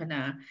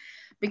entrepreneur,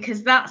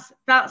 because that's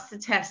the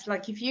test.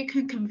 Like, if you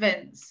can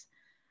convince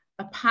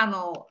a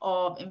panel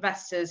of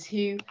investors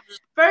who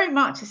very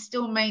much are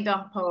still made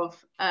up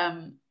of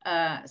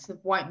sort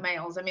of white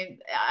males. I mean,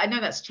 I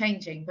know that's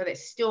changing, but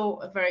it's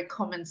still a very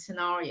common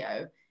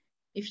scenario.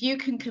 If you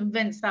can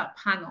convince that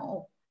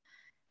panel,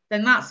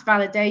 then that's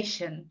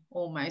validation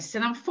almost.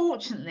 And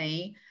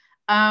unfortunately,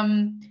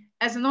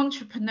 as an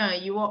entrepreneur,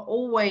 you are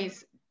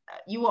always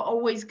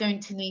going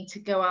to need to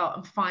go out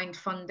and find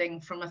funding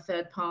from a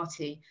third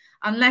party,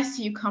 unless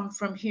you come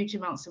from huge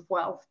amounts of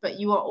wealth. But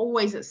you are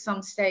always at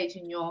some stage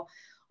in your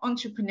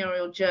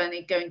entrepreneurial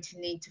journey going to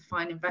need to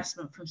find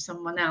investment from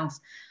someone else.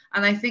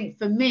 And I think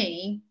for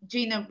me,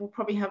 Gina will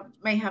probably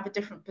may have a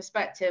different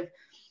perspective.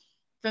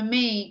 For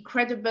me,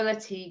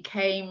 credibility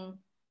came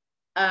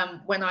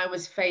when I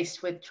was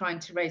faced with trying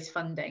to raise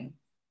funding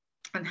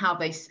and how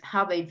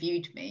they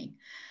viewed me.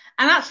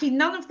 And actually,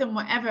 none of them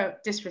were ever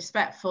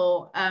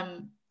disrespectful.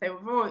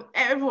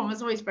 Everyone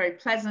was always very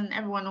pleasant.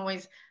 Everyone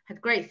always had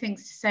great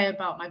things to say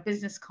about my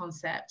business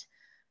concept,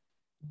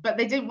 but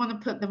they didn't want to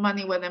put the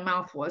money where their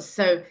mouth was.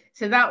 So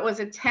that was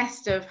a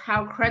test of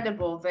how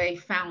credible they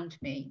found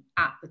me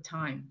at the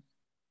time.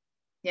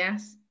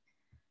 Yes.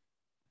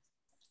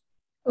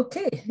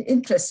 Okay,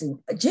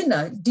 interesting.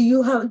 Gina, do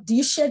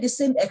you share the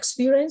same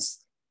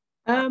experience?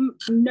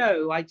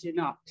 No, I do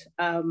not.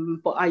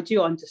 But I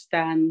do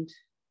understand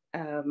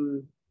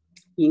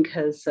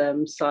Yinka's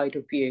side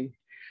of view.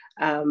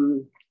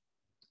 I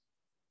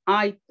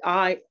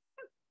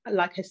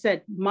like I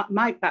said,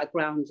 my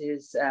background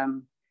is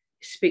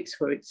speaks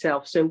for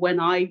itself. So when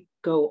I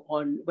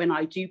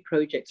do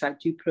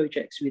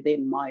projects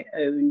within my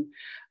own,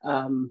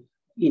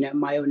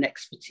 my own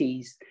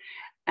expertise.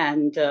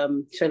 And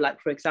so, like,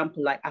 for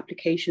example, like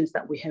applications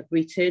that we have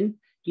written,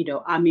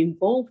 I'm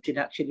involved in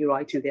actually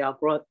writing the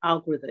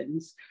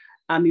algorithms.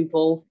 I'm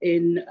involved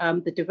in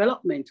the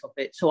development of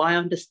it. So I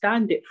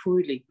understand it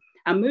fully.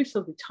 And most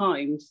of the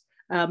times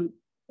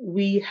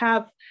we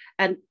have,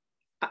 and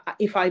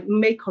if I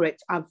may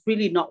correct, I've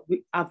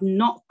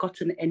not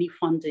gotten any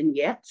funding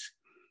yet.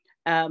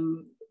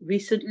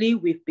 Recently,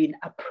 we've been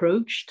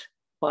approached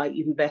by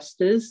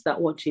investors that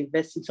want to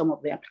invest in some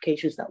of the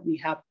applications that we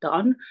have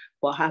done,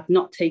 but have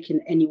not taken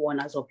anyone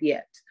as of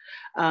yet.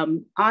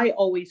 I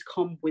always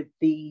come with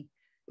the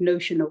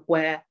notion of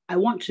where I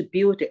want to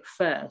build it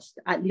first,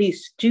 at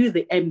least do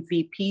the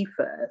MVP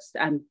first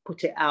and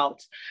put it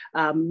out,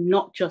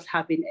 not just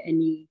having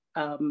any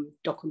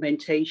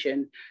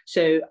documentation.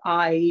 So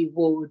I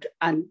would,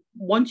 and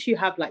once you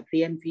have like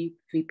the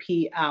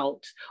MVP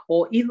out,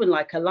 or even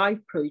like a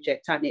live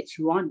project and it's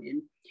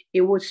running,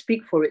 it will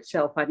speak for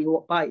itself and it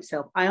will by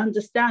itself. I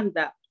understand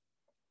that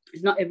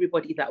it's not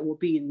everybody that will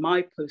be in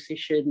my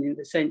position in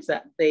the sense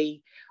that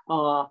they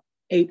are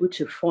able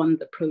to fund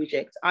the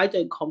project. I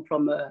don't come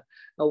from a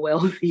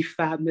wealthy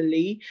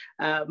family.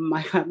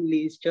 My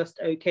family is just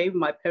okay.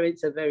 My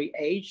parents are very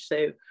aged,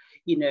 so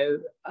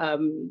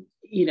I'm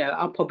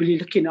probably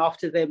looking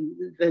after them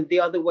the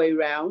other way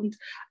around.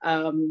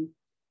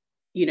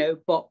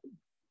 But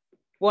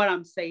what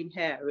I'm saying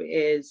here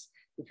is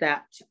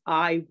that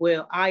I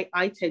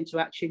tend to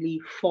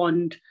actually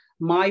fund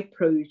my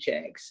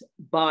projects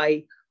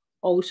by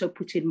also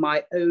putting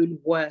my own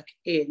work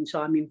in.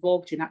 So I'm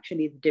involved in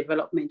actually the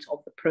development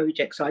of the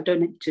project. So I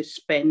don't need to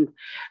spend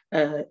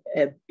a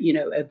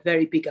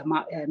very big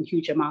amount,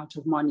 huge amount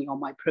of money on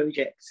my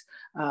projects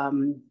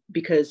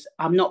because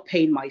I'm not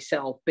paying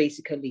myself,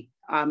 basically.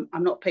 I'm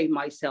not paying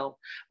myself.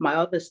 My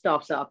other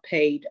staffs that are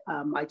paid,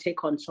 I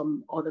take on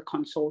some other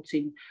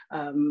consulting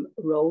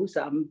roles.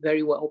 I'm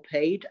very well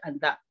paid,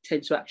 and that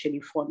tends to actually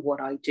fund what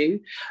I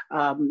do.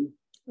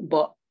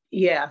 But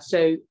yeah,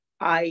 so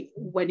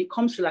when it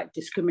comes to like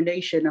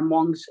discrimination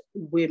amongst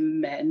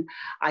women,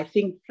 I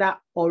think that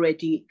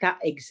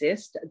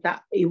exists.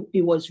 That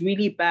it was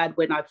really bad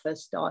when I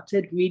first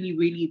started, really,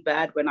 really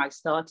bad when I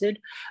started.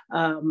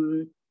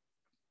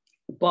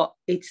 But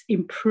it's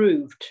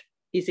improved.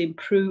 It's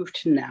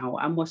improved now.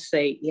 I must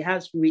say it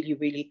has really,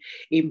 really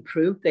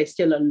improved. There's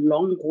still a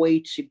long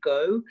way to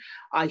go.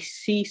 I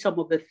see some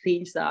of the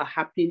things that are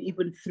happening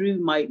even through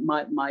my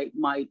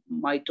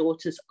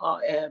daughter's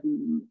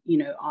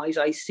eyes.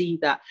 I see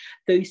that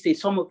those things,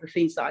 some of the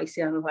things that I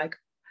see, and I'm like,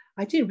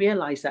 I didn't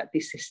realize that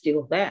this is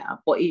still there,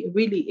 but it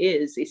really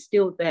is. It's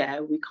still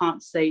there. We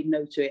can't say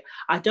no to it.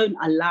 I don't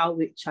allow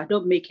it. I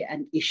don't make it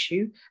an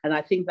issue. And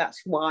I think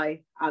that's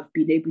why I've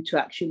been able to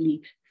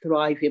actually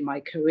thrive in my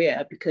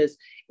career, because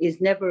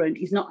it's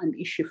not an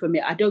issue for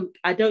me. I don't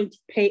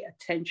pay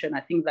attention.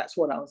 I think that's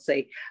what I'll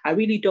say. I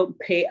really don't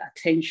pay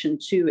attention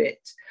to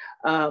it.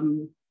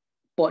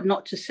 But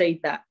not to say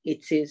that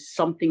it is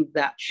something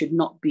that should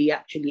not be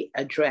actually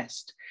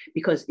addressed,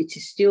 because it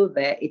is still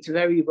there. It's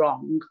very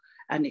wrong.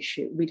 And it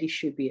really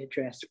should be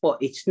addressed. But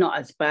it's not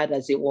as bad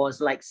as it was,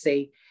 like,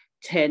 say,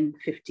 10,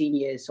 15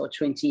 years or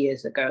 20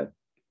 years ago.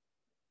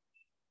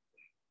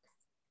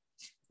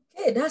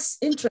 Okay, that's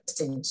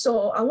interesting.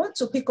 So I want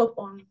to pick up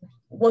on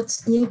what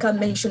Yinka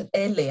mentioned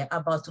earlier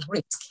about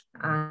risk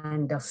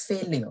and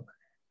failure.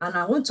 And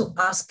I want to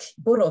ask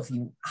both of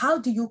you, how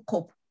do you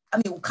cope? I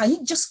mean, can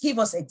you just give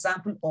us an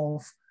example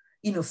of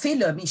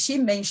failure. I mean, she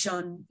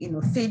mentioned,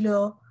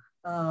 failure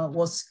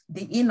was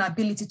the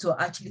inability to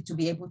actually to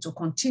be able to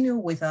continue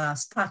with a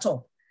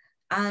startup.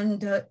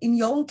 And in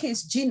your own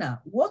case,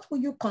 Gina, what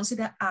would you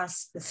consider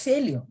as the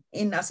failure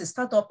as a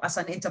startup, as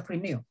an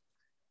entrepreneur?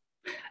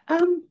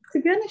 To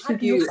be honest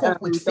with you, how do you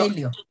cope with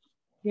failure?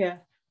 Yeah,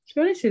 to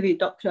be honest with you,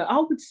 Doctor, I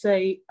would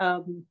say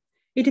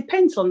it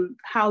depends on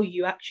how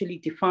you actually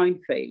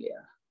define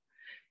failure.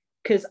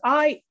 Because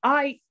I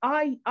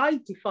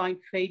define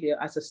failure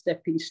as a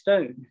stepping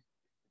stone.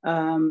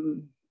 How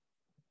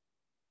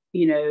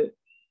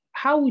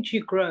would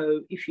you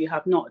grow if you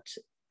have not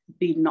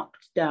been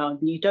knocked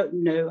down? You don't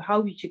know how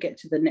would you get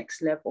to the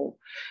next level.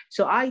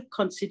 So I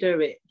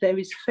consider it, there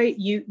is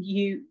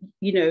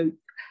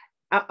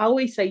I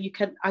always say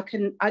I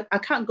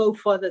can't go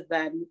further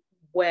than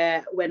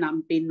when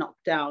I'm being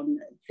knocked down.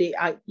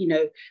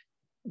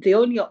 The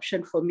only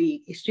option for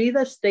me is to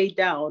either stay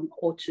down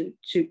or to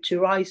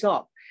rise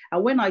up.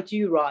 And when I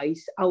do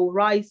rise, I will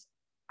rise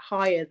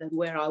higher than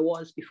where I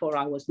was before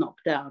I was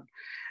knocked down.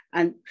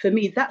 And for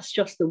me, that's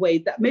just the way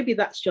that, maybe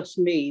that's just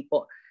me,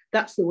 but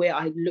that's the way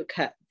I look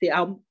at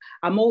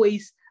I'm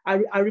always,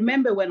 I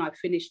remember when I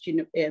finished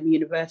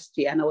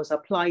university and I was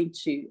applying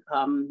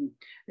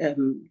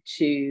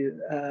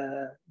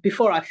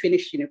before I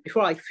finished,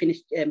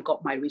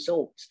 got my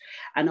results,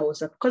 and I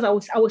was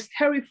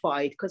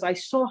terrified because I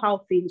saw how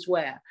things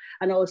were,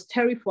 and I was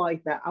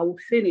terrified that I would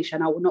finish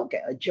and I would not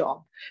get a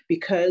job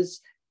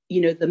because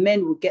the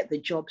men would get the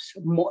jobs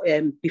more,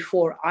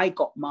 before I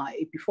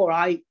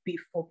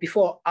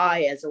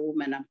as a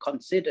woman am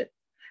considered,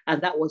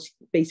 and that was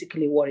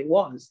basically what it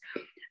was.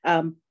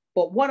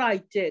 But what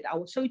I did, I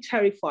was so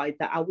terrified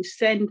that I would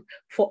send,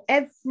 for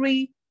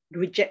every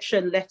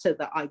rejection letter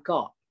that I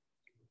got,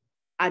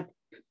 I'd,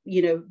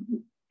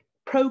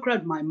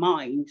 programmed my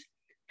mind.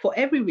 For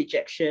every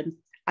rejection,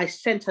 I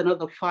sent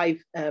another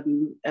 5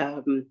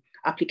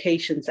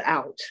 applications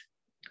out.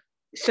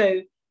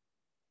 So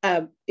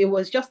it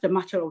was just a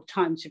matter of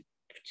time to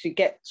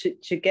get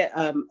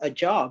a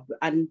job.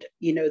 And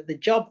the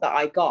job that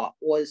I got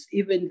was,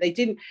 even they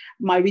didn't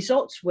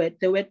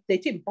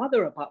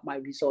bother about my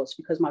results,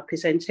 because my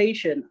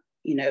presentation,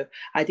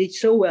 I did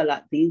so well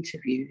at the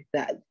interview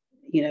that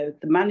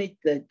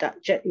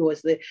it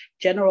was the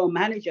general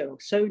manager of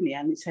Sony,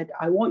 and he said,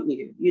 I want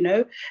you,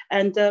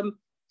 and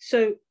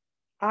so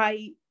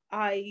I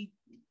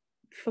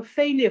for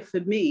failure, for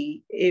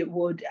me,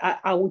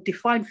 I would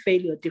define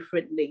failure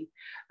differently,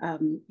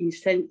 in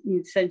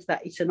the sense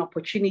that it's an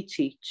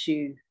opportunity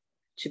to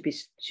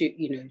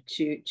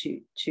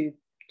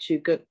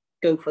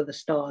go for the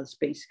stars,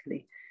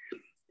 basically.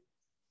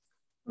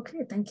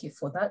 Okay, thank you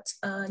for that.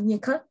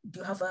 Yinka, do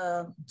you have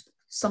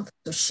something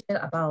to share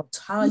about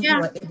how you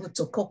were able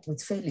to cope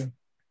with failure?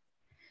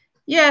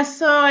 Yeah,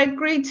 so I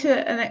agree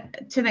to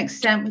an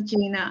extent with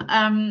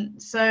Gina.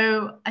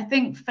 So I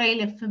think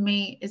failure for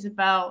me is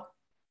about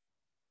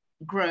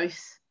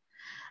growth.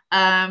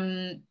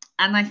 And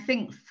I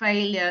think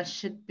failure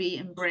should be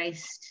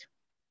embraced,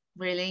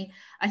 really.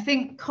 I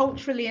think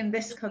culturally in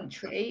this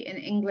country, in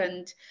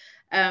England,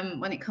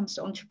 when it comes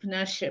to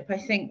entrepreneurship, I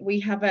think we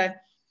have a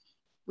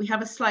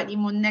slightly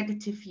more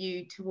negative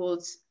view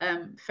towards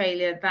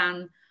failure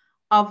than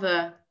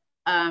other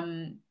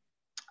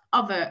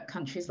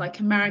countries.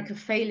 Like America,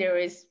 failure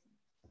is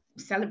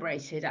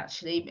celebrated,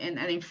 actually, and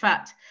in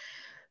fact,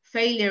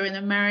 failure in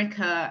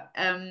America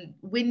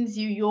wins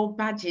you your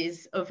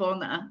badges of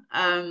honor,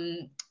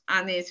 and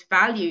is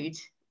valued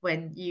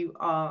when you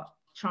are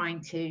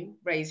trying to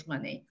raise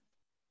money.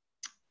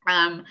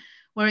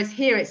 Whereas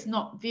here it's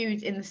not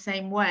viewed in the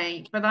same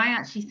way, but I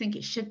actually think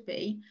it should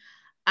be,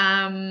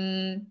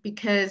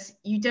 because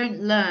you don't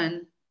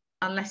learn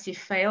unless you've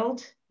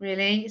failed,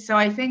 really. So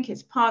I think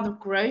it's part of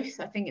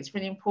growth. I think it's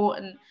really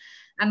important.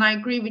 And I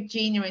agree with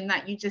Gina in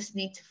that you just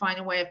need to find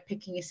a way of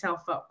picking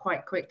yourself up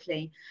quite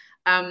quickly.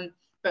 But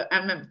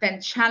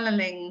then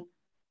channeling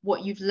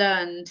what you've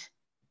learned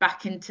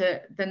back into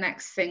the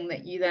next thing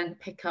that you then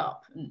pick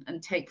up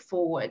and take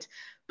forward,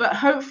 but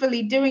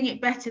hopefully doing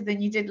it better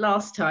than you did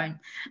last time.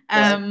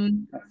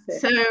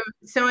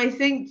 So I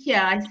think,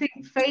 I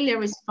think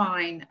failure is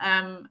fine,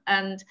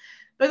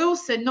 but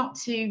also and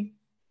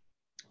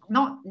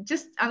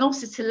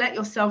also to let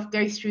yourself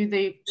go through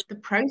the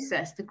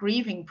process, the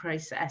grieving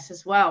process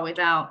as well,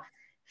 without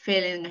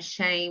feeling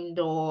ashamed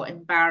or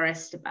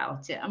embarrassed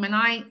about it. I mean,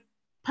 I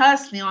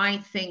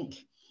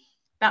think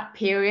that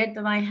period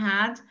that I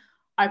had,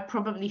 I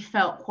probably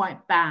felt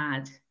quite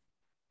bad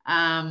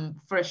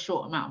for a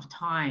short amount of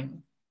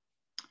time.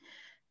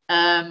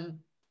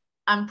 I'm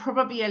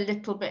probably a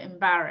little bit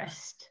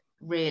embarrassed,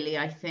 really,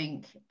 I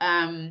think.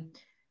 But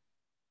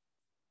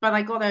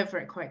I got over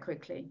it quite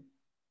quickly.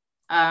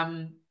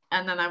 And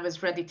then I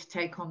was ready to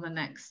take on the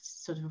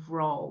next sort of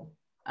role.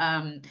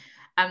 And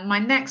my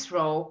next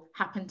role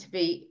happened to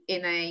be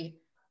in a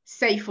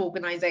safe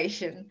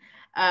organization.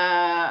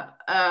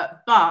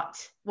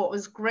 But what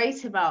was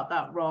great about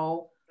that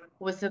role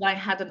was that I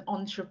had an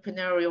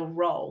entrepreneurial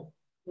role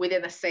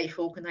within a safe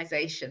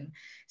organization.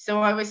 So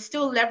I was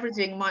still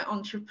leveraging my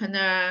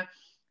entrepreneur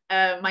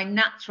my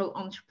natural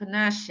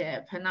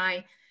entrepreneurship, and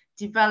I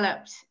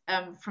developed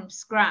from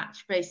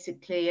scratch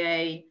basically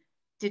a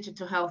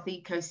digital health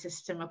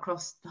ecosystem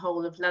across the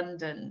whole of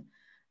London,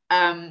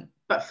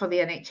 but for the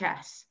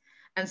NHS.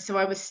 And so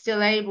I was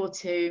still able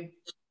to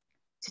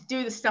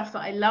do the stuff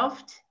that I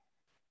loved,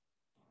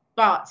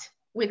 but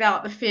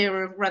without the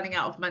fear of running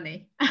out of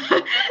money.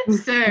 so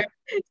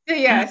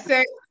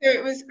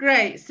it was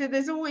great. So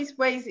there's always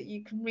ways that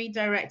you can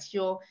redirect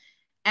your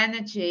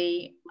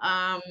energy,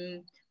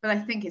 but I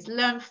think it's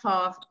learn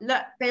fast.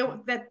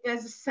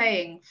 There's a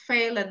saying,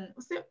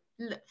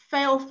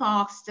 fail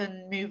fast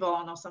and move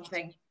on, or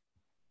something.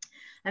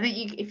 I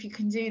think if you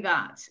can do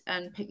that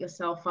and pick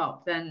yourself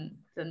up, then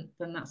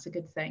that's a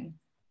good thing.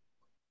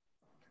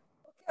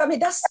 I mean,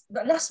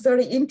 that's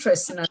very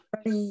interesting and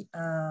very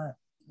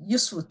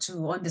useful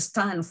to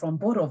understand from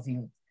both of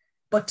you.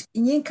 But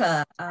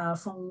Yinka,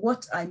 from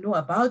what I know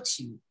about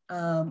you,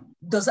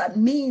 does that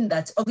mean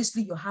that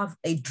obviously you have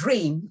a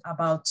dream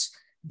about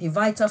the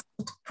vital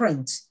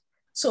footprint?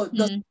 So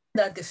does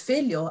that the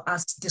failure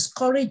has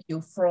discouraged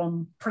you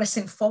from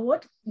pressing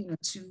forward,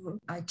 to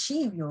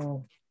achieve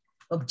your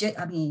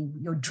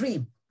your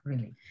dream,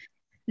 really?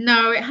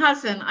 No, it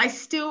hasn't. I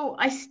still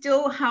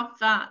have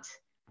that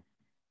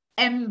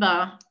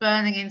ember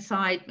burning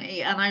inside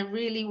me, and I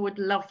really would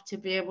love to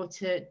be able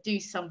to do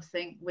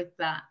something with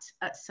that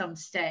at some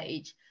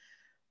stage.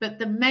 But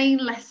the main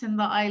lesson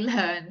that I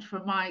learned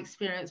from my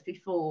experience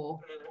before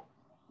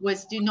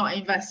was, do not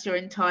invest your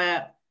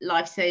entire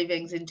life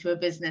savings into a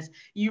business.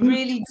 You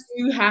really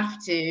do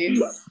have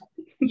to.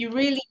 You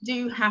really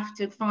do have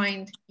to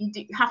find. You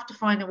do have to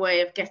find a way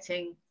of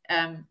getting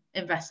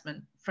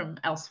investment from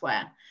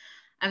elsewhere.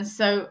 And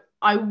so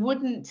I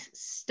wouldn't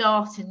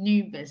start a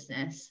new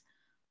business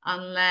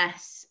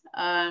unless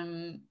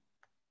I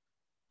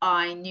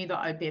knew that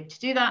I'd be able to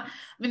do that. I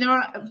mean,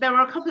 there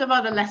are a couple of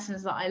other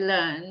lessons that I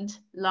learned,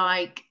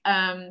 like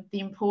the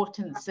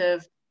importance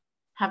of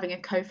having a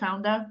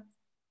co-founder.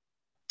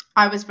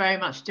 I was very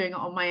much doing it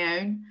on my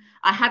own.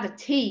 I had a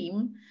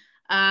team,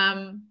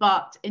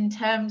 but in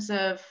terms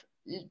of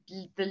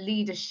the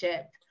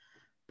leadership,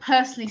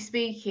 personally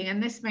speaking,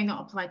 and this may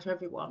not apply to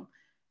everyone,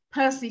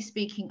 personally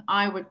speaking,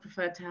 I would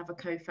prefer to have a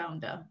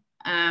co-founder.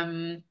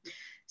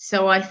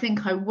 So I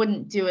think I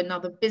wouldn't do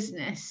another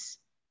business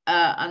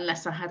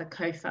unless I had a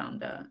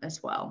co-founder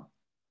as well.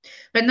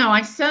 But no,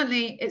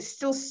 it's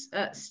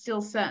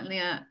still certainly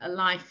a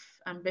life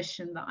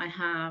ambition that I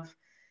have,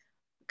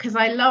 because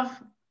I love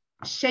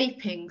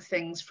shaping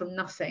things from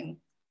nothing.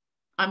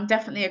 I'm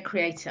definitely a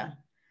creator,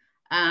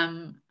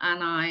 and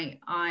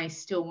I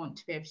still want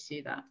to be able to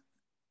do that.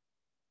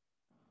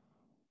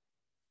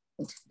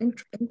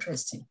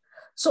 Interesting.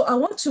 So I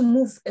want to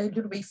move a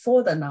little bit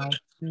further now.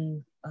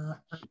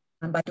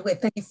 And by the way,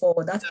 thank you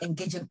for that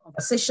engaging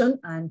conversation.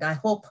 And I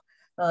hope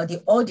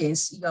the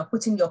audience, you are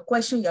putting your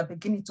question, you are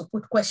beginning to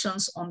put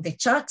questions on the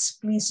chat.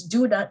 Please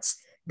do that.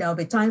 There will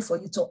be time for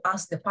you to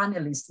ask the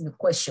panelists the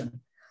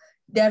question.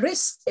 There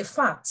is a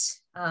fact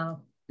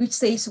which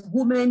says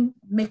women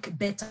make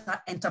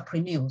better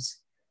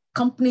entrepreneurs.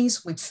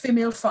 Companies with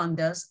female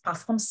founders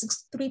perform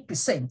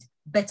 63%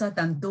 better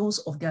than those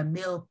of their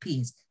male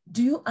peers.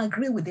 Do you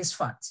agree with this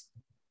fact?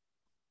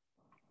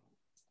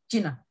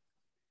 Gina?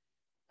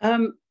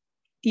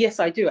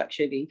 Yes, I do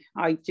actually.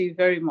 I do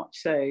very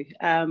much so.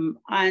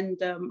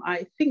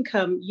 I think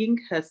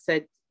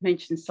Yinka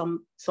mentioned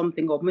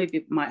something, or maybe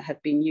it might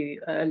have been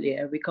you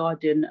earlier,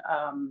 regarding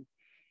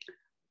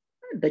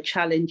the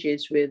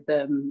challenges with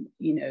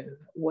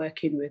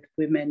working with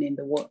women in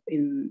the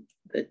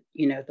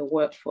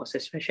workforce,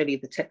 especially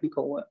the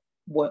technical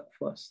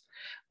workforce,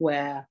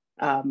 where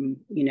with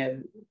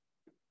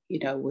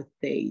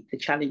the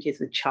challenges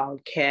with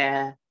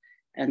childcare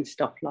and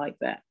stuff like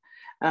that.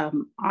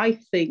 I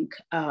think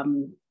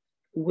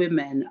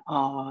women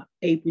are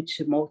able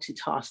to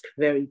multitask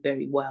very,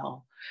 very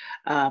well.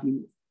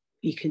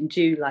 You can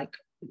do like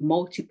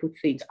multiple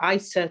things. I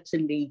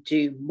certainly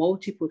do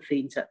multiple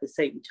things at the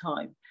same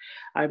time.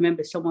 I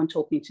remember someone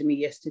talking to me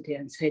yesterday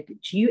and said,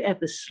 "Do you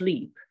ever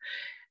sleep?"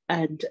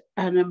 And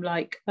I'm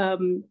like,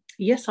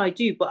 yes, I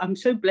do, but I'm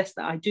so blessed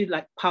that I do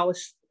like power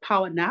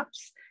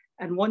naps.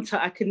 And once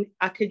I can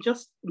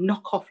just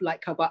knock off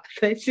like about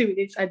 30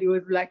 minutes, and it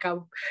was like I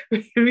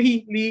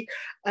really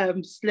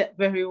slept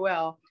very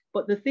well.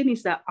 But the thing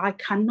is that I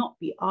cannot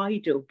be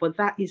idle, but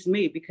that is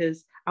me,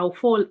 because I'll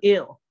fall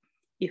ill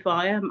if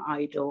I am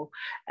idle.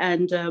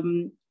 And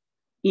so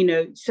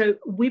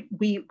we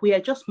are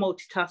just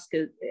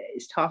multitaskers.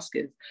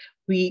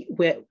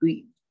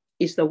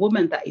 Is the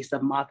woman that is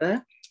the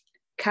mother,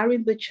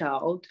 carrying the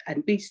child,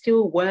 and be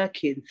still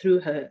working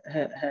through her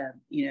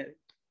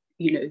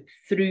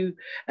through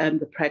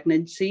the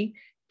pregnancy,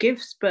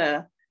 gives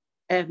birth,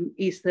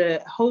 is the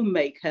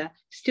homemaker,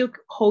 still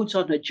holds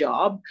on a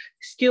job,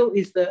 still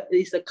is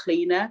the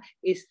cleaner,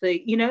 is the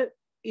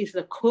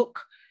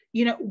cook.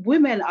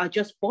 Women are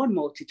just born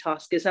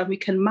multitaskers, and we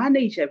can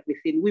manage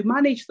everything. We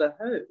manage the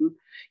home,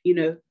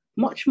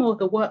 much more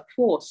the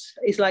workforce.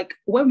 It's like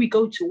when we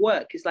go to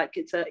work, it's like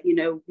it's a, you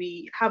know,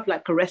 we have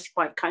like a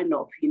respite kind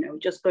of, you know,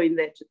 just going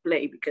there to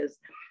play, because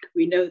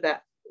we know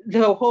that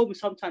the home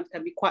sometimes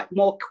can be quite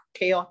more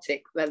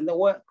chaotic than the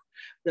work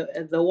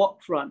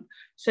front.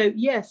 So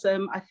yes,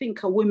 I think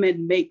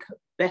women make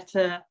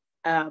better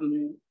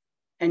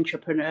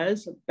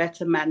entrepreneurs,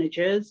 better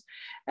managers,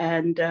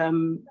 and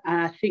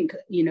I think,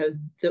 you know,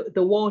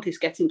 the world is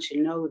getting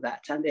to know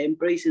that, and they're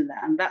embracing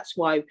that, and that's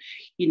why,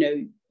 you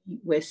know,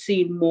 we're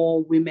seeing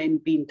more women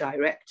being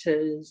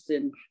directors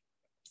and,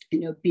 you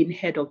know, being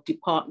head of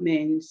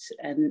departments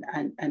and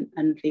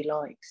the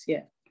likes.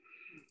 Yeah.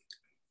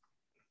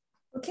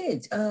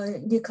 Okay,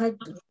 Yinka,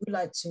 would you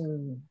like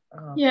to?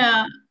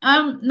 Yeah,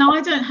 no,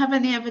 I don't have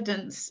any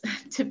evidence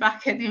to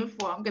back any of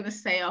what I'm going to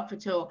say up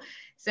at all.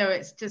 So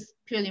it's just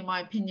purely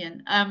my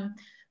opinion.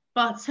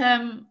 But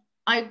I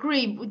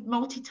agree with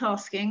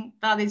multitasking.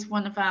 That is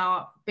one of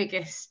our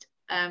biggest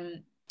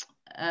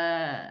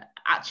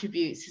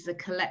attributes as a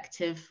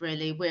collective,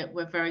 really.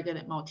 We're very good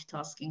at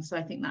multitasking. So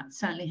I think that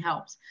certainly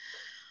helps.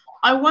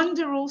 I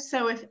wonder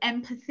also if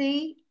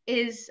empathy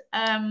is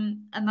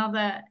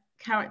another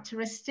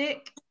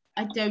characteristic.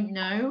 I don't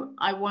know.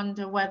 I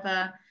wonder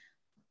whether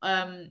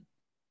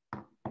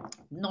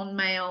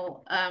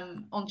non-male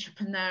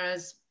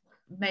entrepreneurs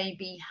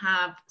maybe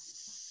have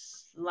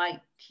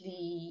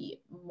slightly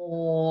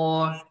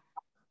more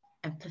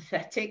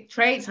empathetic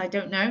traits. I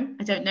don't know.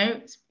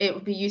 It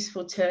would be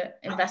useful to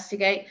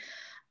investigate.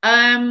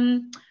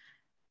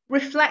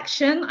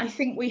 Reflection. I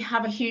think we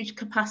have a huge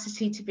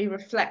capacity to be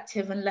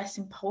reflective and less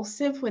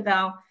impulsive with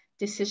our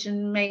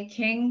decision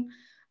making.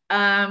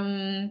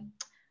 And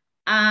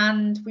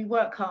we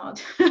work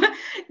hard.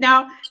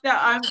 Now,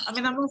 I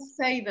must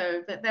say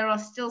though that there are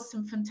still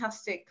some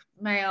fantastic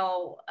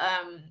male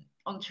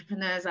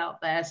entrepreneurs out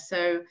there.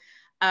 So,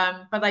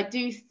 but I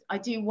do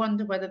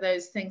wonder whether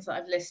those things that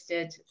I've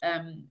listed,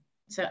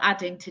 so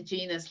adding to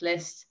Gina's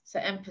list, so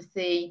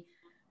empathy,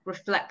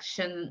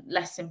 reflection,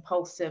 less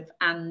impulsive,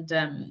 and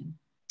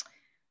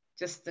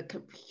just the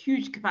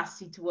huge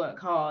capacity to work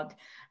hard,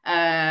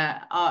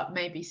 are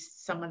maybe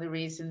some of the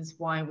reasons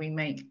why we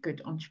make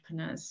good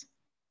entrepreneurs.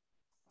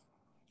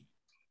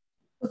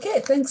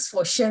 Okay, thanks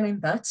for sharing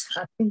that.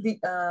 I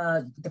think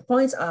the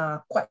points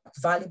are quite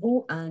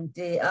valuable, and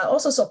they are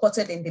also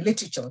supported in the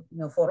literature, you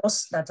know, for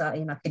us that are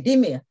in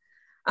academia.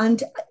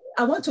 And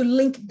I want to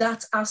link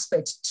that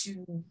aspect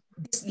to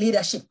this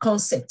leadership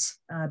concept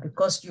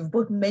because you've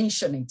both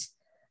mentioned it.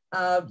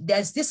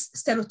 There's this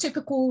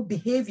stereotypical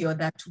behavior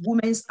that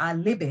women are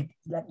labeled,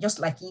 just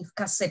like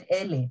Yinka said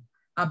earlier,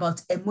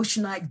 about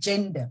emotional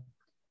gender,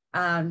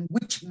 and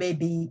which may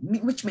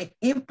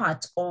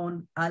impact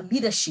on our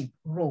leadership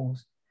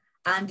roles.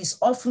 And it's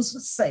often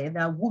said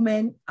that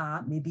women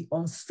are maybe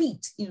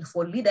unfit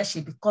for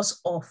leadership because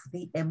of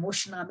the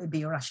emotional,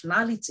 maybe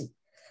irrationality.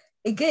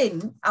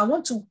 Again, I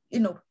want to,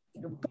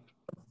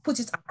 put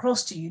it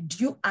across to you.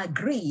 Do you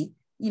agree,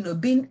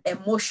 being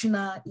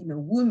emotional,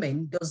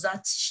 women,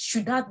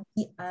 should that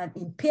be an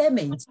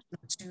impairment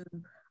to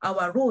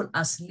our role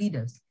as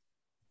leaders?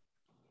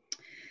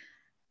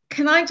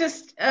 Can I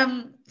just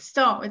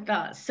start with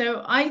that?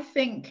 So I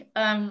think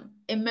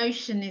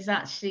emotion is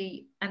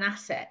actually an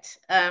asset.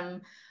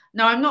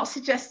 Now, I'm not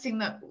suggesting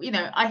that,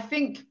 I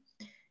think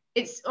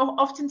it's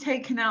often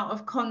taken out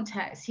of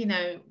context.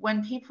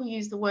 When people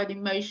use the word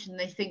emotion,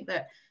 they think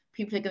that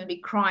people are going to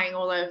be crying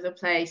all over the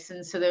place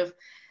and sort of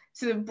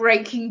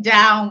breaking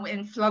down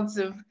in floods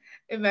of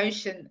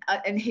emotion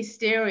and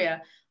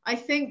hysteria. I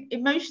think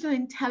emotional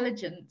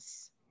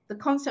intelligence, the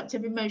concept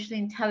of emotional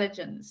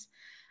intelligence,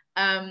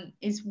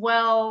 is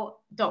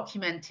well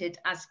documented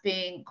as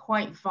being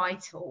quite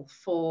vital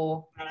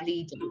for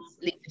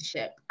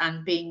leadership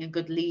and being a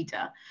good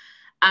leader.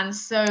 And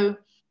so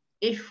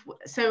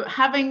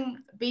having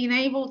been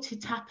able to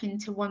tap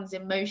into one's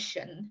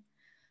emotion,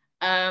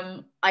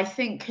 I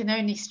think can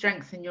only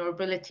strengthen your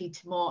ability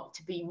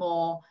to be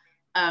more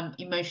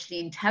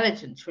emotionally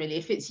intelligent, really.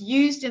 If it's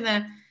used in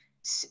a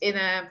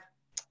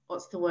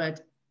what's the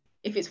word?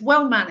 If it's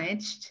well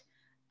managed,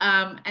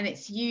 and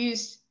it's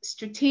used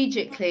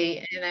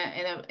strategically in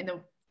a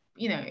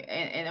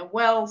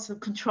well sort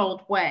of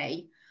controlled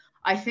way,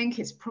 I think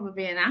it's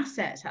probably an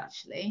asset,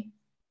 actually.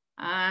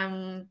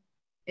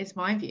 Is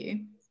my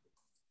view.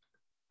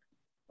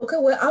 Okay,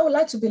 well, I would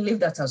like to believe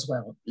that as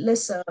well.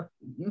 Let's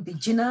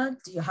Georgina,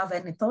 do you have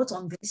any thoughts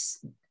on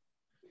this?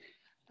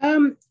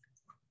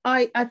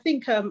 I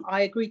think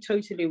I agree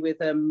totally with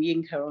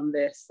Yinka on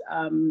this.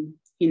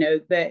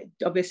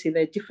 Obviously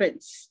there are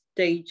different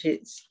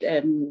stages,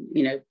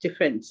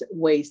 different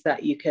ways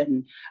that you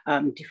can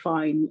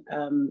define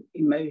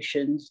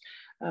emotions,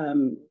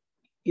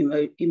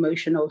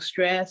 emotional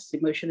stress,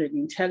 emotional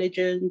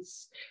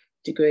intelligence,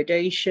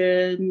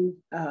 degradation,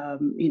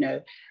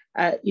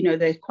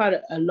 there's quite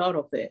a lot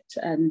of it.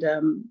 And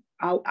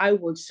I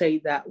would say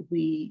that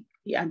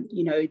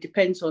it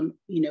depends on,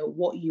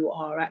 what you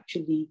are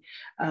actually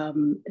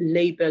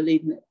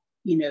labeling,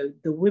 the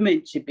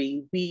women to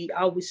be.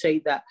 I would say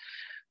that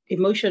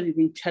emotional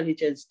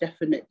intelligence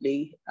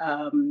definitely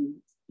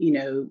you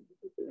know,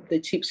 the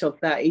tips of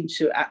that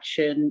into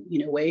action, you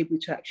know, we're able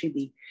to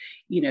actually,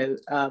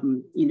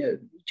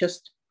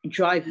 just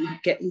drive,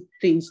 get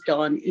things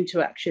done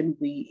into action.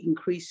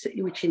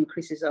 Which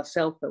increases our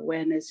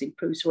self-awareness,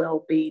 improves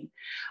well-being,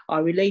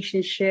 our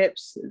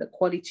relationships, the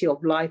quality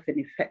of life and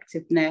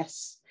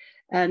effectiveness.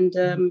 And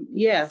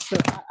so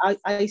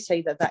I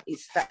say that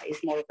is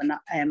more of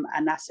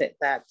an asset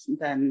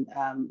than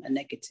a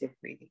negative,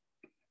 really.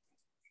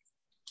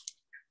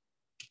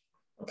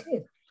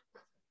 Okay,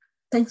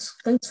 thanks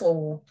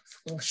for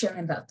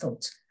sharing that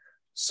thought.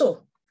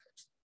 So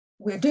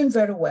we're doing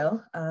very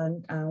well,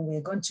 and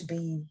we're going to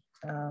be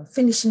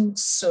finishing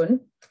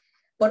soon.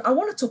 But I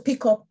wanted to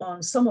pick up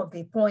on some of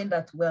the points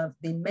that were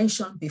been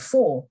mentioned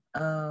before.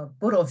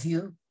 Both of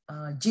you,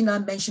 Gina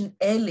mentioned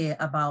earlier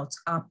about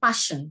our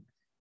passion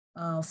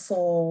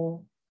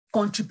for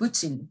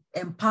contributing,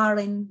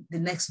 empowering the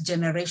next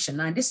generation.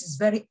 And this is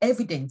very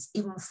evident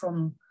even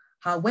from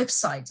her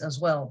website as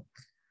well.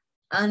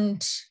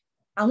 And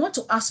I want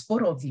to ask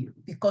both of you,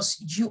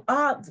 because you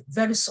are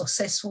very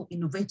successful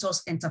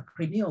innovators,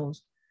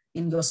 entrepreneurs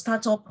in your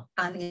startup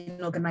and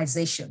in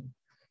organization.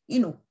 You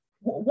know,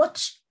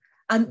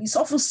 and it's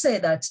often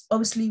said that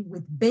obviously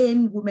with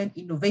being women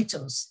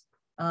innovators,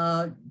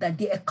 that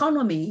the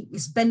economy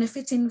is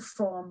benefiting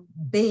from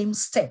being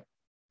STEM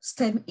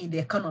in the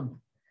economy.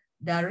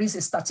 There is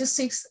a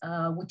statistics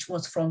which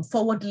was from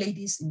Forward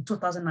Ladies in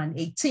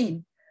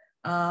 2018,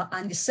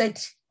 and it said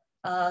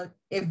a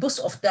boost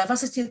of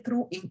diversity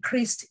through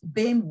increased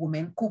BAME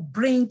women could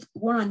bring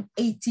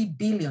 180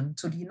 billion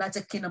to the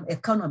United Kingdom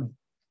economy,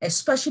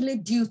 especially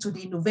due to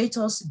the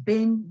innovators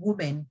BAME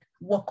women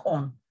work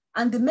on.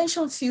 And they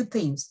mentioned a few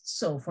things.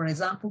 So for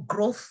example,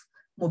 growth,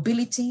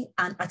 mobility,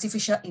 and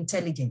artificial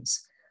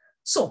intelligence.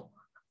 So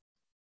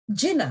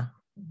Gina,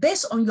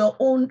 based on your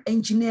own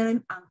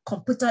engineering and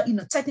computer,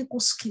 technical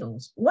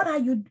skills, what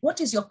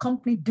is your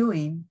company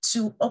doing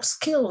to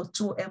upskill,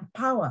 to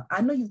empower?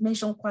 I know you've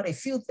mentioned quite a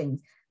few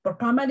things, but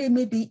primarily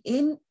maybe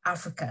in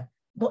Africa,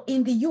 but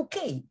in the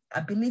UK, I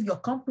believe your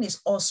company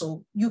is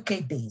also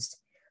UK based.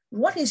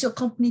 What is your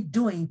company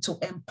doing to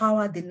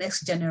empower the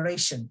next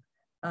generation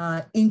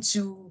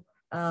into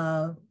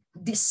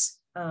these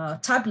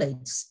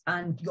tablets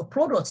and your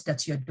products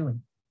that you're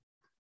doing?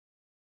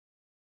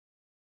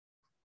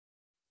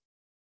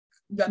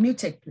 You're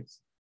muted, please.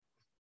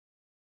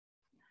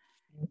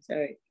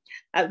 Sorry.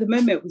 At the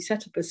moment, we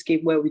set up a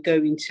scheme where we go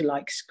into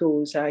like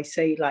schools. I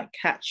say like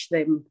catch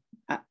them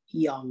at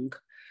young.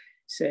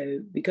 So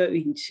we go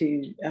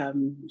into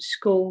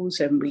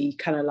schools and we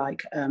kind of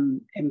like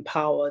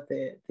empower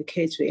the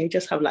kids. We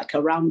just have like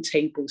a round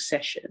table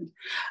session.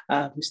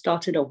 We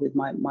started off with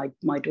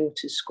my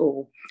daughter's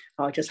school.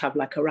 I'll just have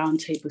like a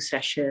round table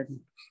session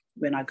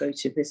when I go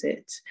to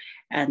visit,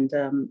 and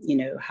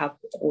have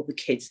all the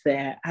kids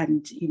there,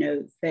 and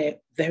they're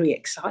very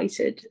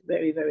excited,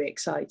 very, very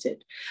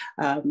excited.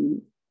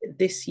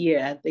 This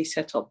year they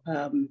set up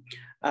an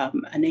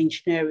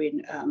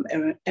engineering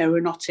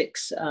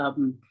aeronautics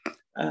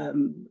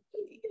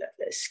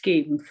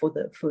scheme for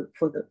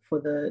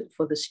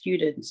the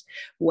students,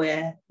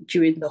 where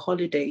during the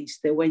holidays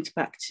they were in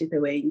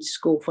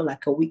school for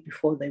like a week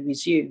before they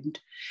resumed,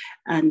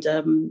 and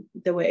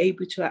they were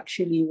able to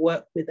actually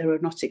work with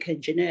aeronautic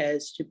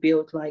engineers to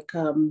build like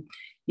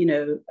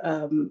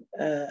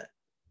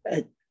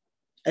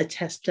a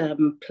test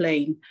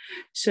plane.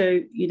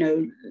 So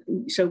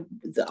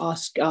our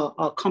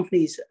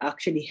company is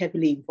actually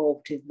heavily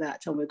involved in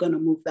that, and we're going to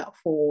move that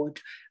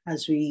forward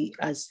as the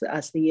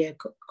year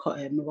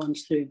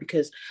runs through,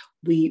 because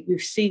we've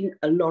seen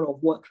a lot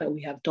of work that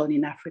we have done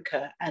in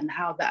Africa and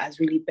how that has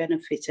really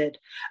benefited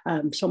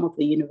some of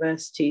the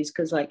universities,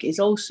 because like it's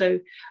also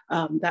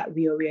that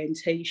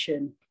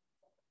reorientation.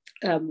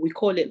 We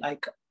call it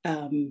like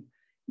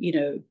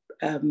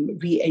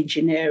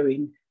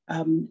re-engineering.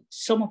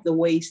 Some of the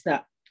ways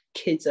that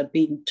kids are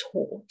being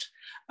taught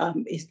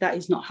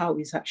is not how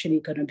it's actually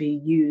going to be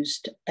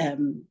used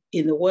in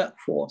the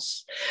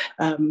workforce.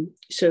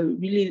 So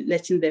really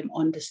letting them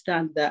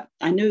understand that.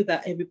 I know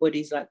that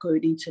everybody's like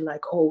going into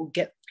like, oh,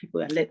 get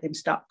people and let them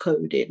start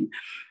coding.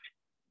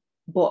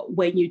 But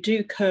when you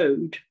do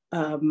code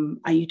and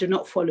you do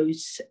not follow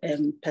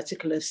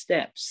particular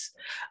steps,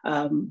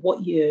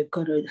 what you're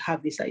going to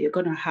have is that you're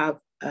going to have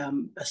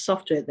a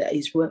software that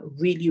is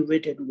really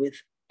ridden with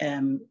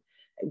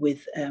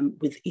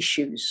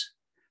issues,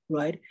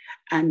 right?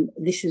 And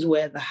this is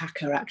where the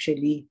hacker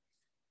actually,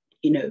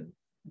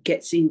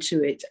 gets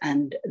into it,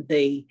 and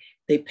they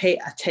pay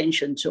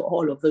attention to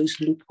all of those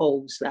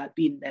loopholes that have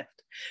been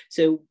left.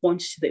 So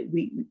once that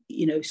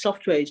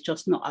software is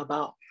just not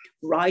about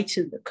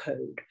writing the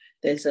code.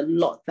 There's a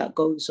lot that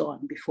goes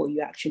on before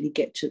you actually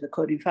get to the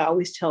code. In fact, I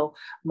always tell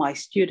my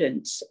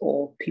students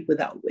or people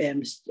that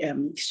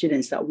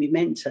students that we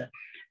mentor,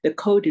 the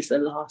code is the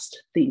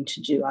last thing to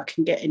do. I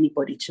can get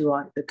anybody to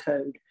write the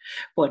code,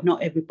 but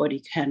not everybody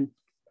can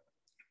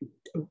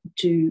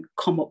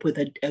come up with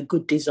a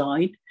good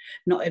design.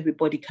 Not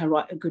everybody can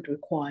write a good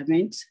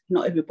requirement.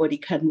 Not everybody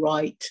can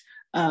write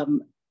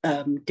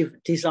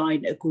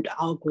design a good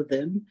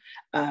algorithm.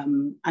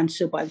 And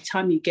so by the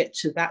time you get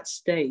to that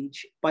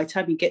stage, by the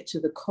time you get to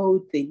the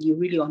code thing, you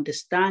really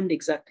understand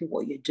exactly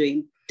what you're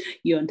doing.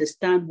 You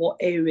understand what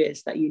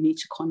areas that you need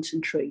to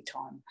concentrate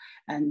on.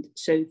 And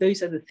so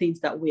those are the things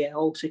that we are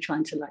also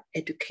trying to like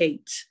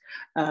educate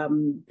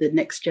the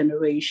next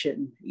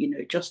generation. You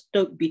know, just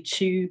don't be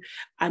too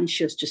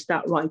anxious to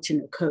start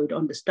writing a code.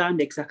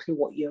 Understand exactly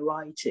what you're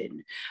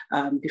writing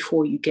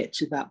before you get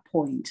to that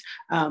point.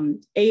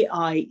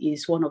 AI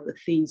is one of the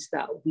things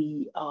that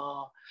we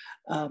are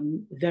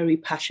very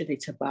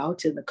passionate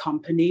about in the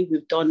company.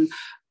 We've done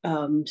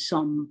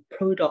some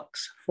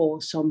products for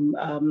some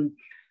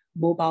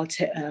mobile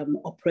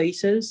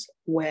operators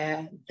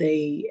where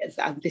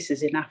and this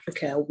is in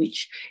Africa,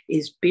 which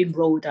is being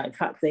rolled out. In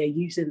fact, they're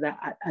using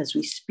that as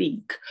we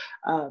speak.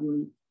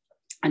 And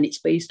it's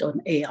based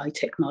on AI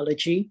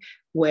technology,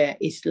 where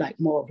it's like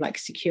more of like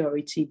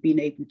security, being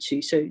able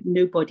to, so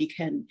nobody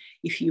can,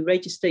 if you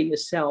register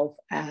yourself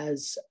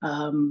as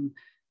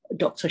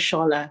Dr.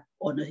 Sola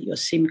on your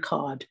SIM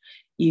card,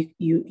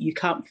 you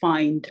can't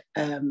find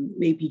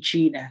maybe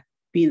Gina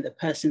being the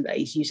person that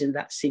is using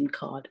that SIM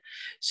card.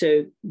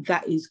 So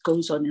that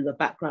goes on in the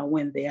background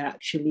when they are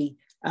actually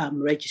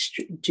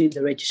doing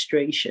the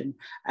registration.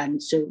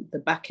 And so the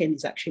back end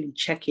is actually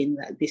checking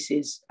that this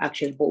is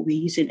actually what we're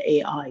using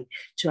AI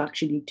to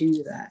actually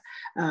do that.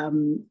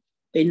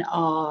 In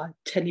our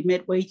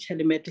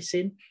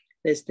telemedicine,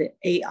 there's the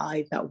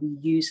AI that we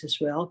use as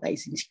well that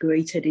is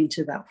integrated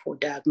into that for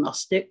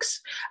diagnostics.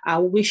 I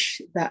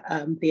wish that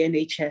the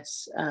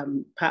NHS,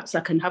 perhaps I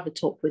can have a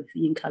talk with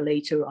Yinka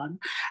later on,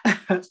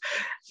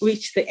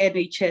 which the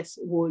NHS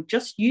will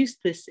just use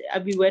this. I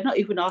mean, we're not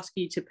even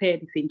asking you to pay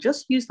anything,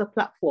 just use the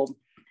platform.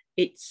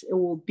 It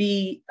will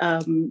be,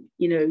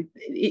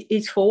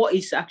 it's for what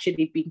it's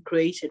actually been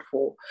created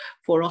for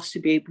us to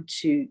be able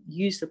to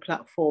use the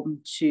platform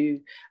to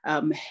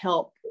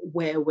help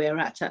where we're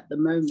at the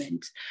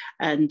moment.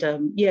 And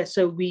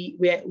so we've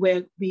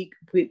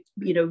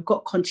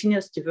got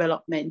continuous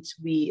development.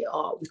 We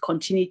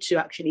continue to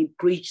actually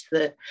breach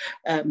the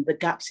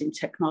gaps in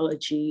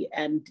technology,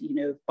 and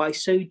by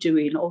so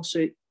doing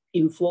also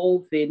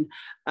involving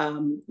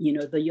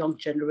the young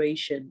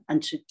generation,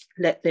 and to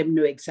let them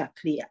know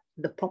exactly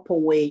the proper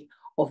way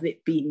of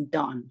it being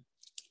done.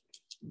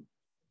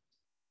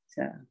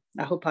 So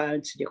I hope I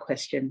answered your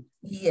question.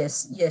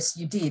 Yes,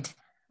 you did.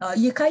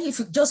 Yinka, if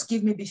you just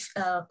give me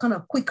kind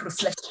of quick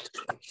reflection,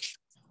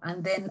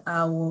 and then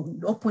I will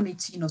open it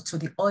to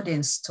the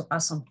audience to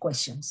ask some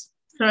questions.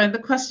 Sorry, the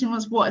question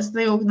was, what is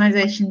the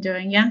organization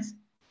doing? Yes.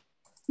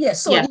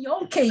 Yes. So in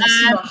your case,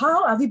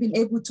 how have you been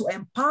able to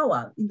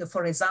empower,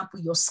 for example,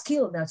 your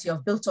skill that you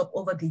have built up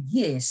over the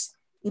years?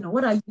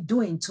 What are you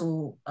doing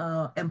to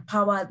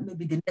empower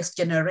maybe the next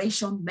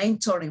generation,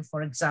 mentoring,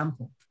 for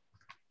example?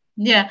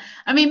 Yeah,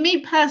 I mean,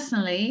 me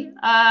personally,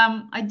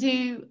 I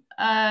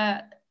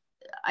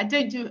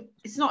don't do,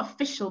 it's not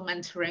official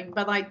mentoring,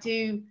 but I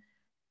do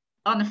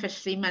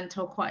unofficially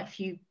mentor quite a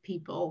few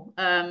people,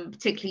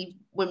 particularly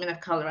women of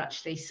color,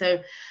 actually.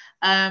 So,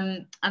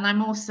 and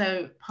I'm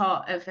also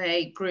part of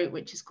a group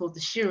which is called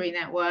the Shuri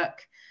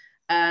Network,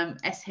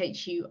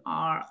 SHURI,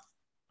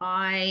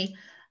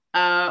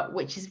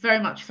 which is very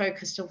much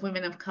focused on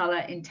women of color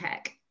in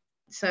tech.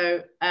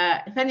 So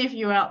if any of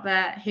you out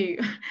there who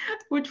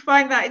would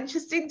find that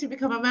interesting to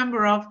become a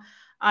member of,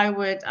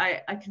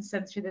 I can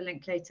send through the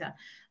link later.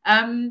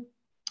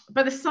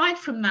 But aside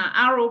from that,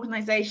 our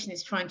organization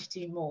is trying to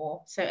do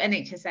more. So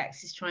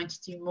NHSX is trying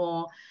to do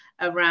more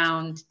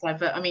around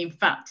in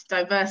fact,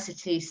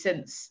 diversity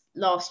since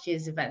last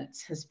year's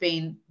events has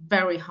been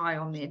very high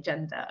on the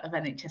agenda of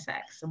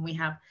NHSX. And we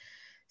have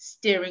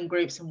steering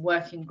groups and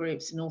working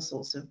groups and all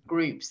sorts of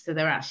groups that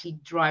are actually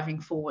driving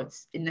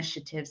forwards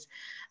initiatives.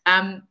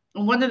 And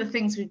one of the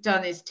things we've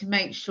done is to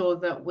make sure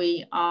that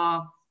we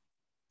are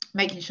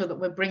making sure that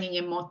we're bringing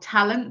in more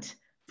talent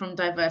from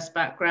diverse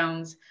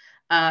backgrounds.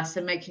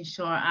 So making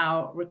sure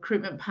our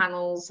recruitment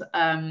panels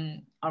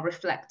are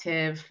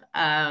reflective,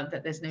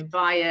 that there's no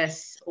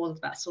bias, all of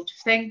that sort of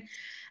thing.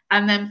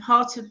 And then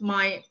part of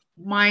my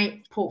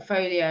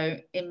portfolio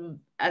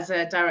as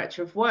a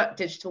director of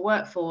digital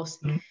workforce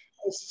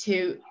is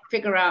to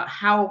figure out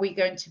how are we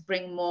going to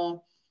bring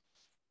more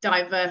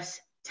diverse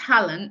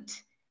talent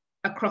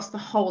across the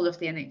whole of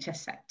the NHS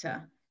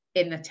sector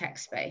in the tech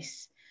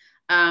space.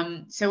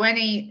 So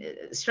any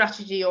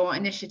strategy or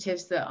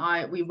initiatives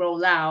that we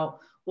roll out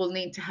will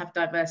need to have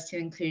diversity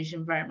and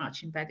inclusion very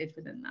much embedded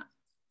within that.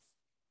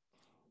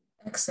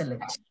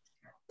 Excellent.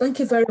 Thank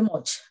you very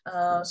much.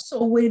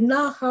 So we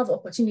now have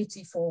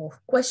opportunity for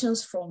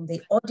questions from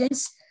the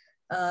audience.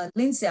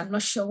 Lindsay, I'm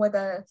not sure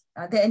whether,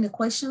 are there any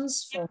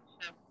questions from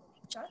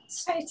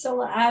chats? Hi,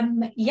 so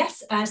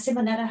yes,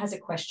 Simonetta has a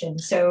question.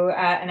 So,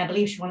 and I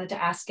believe she wanted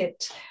to ask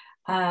it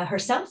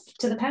herself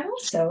to the panel.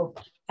 So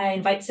I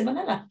invite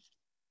Simonetta.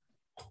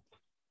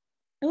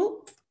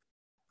 Oh,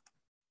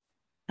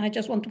 I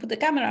just want to put the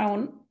camera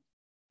on.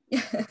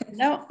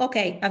 No,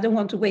 okay, I don't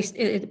want to waste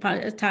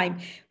time.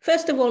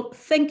 First of all,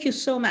 thank you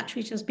so much,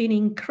 which has been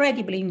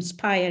incredibly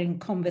inspiring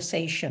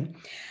conversation.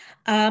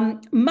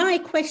 My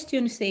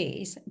question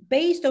is,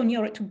 based on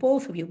to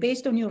both of you,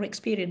 based on your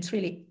experience,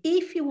 really,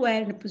 if you were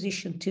in a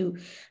position to,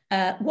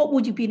 what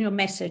would you be your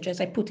message,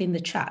 as I put in the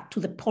chat, to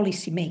the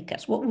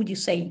policymakers? What would you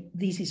say,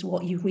 this is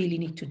what you really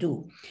need to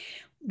do?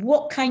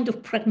 What kind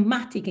of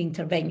pragmatic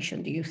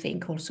intervention do you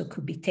think also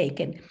could be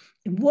taken?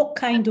 And what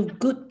kind of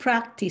good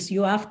practice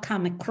you have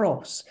come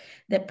across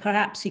that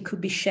perhaps it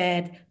could be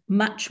shared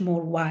much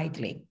more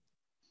widely?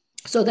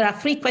 So there are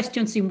 3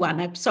 questions in one,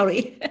 I'm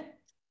sorry.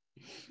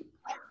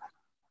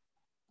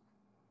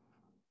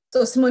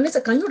 So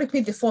Simonetta, can you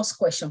repeat the first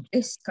question,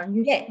 please? Can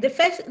you? Yeah, the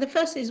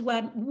first is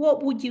one,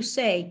 what would you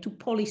say to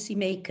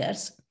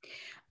policymakers?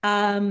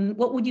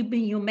 What would be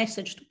your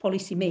message to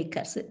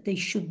policymakers that they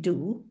should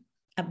do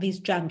at this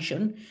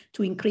junction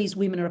to increase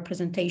women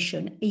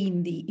representation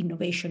in the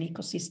innovation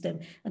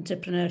ecosystem,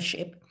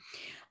 entrepreneurship?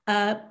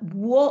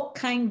 What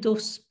kind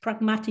of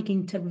pragmatic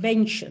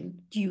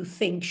intervention do you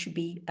think should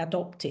be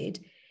adopted?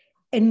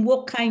 And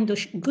what kind of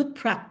good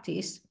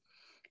practice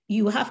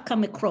you have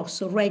come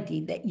across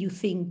already that you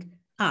think,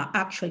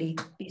 actually,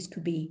 this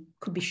could be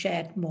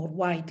shared more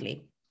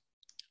widely?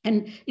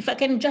 And if I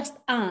can just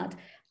add,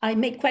 I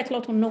made quite a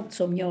lot of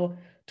notes on your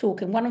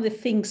talk, and one of the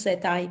things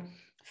that I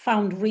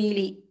found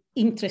really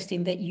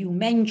interesting that you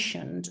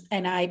mentioned,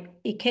 and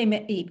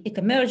it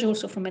emerged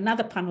also from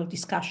another panel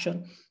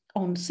discussion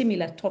on a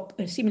similar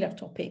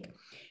topic,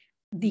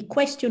 the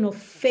question of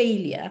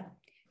failure.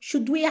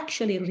 Should we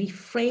actually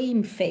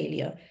reframe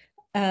failure?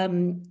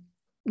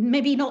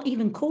 Maybe not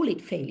even call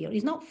it failure.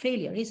 It's not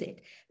failure, is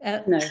it?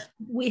 No.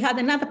 We had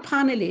another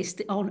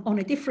panelist on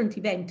a different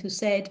event who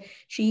said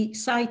she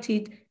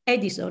cited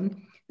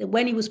Edison, that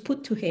when it was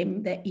put to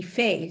him that he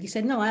failed, he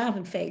said, no, I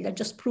haven't failed. I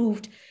just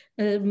proved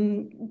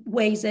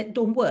ways that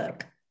don't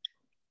work.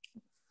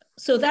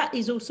 So that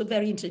is also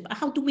very interesting.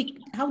 How do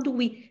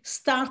we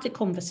start a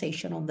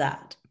conversation on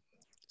that?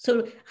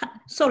 So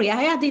sorry,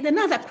 I added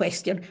another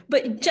question,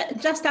 but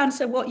just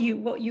answer what you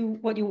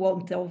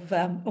want of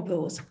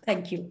those.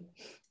 Thank you.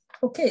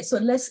 Okay, so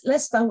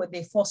let's start with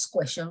the first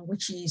question,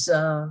 which is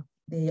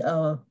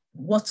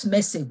what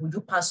message would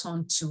you pass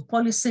on to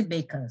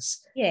policymakers?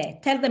 Yeah,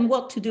 tell them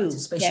what to do.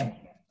 Yeah.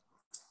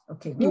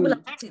 Okay, who will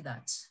I say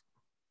that?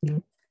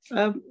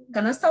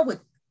 Can I start with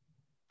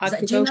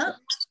Georgina?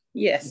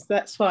 Yes,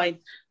 that's fine.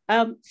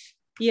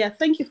 Yeah,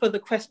 thank you for the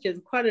questions.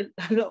 Quite a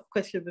lot of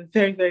questions, but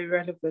very, very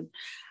relevant.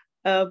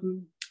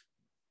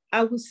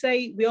 I would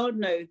say we all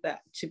know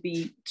that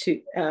the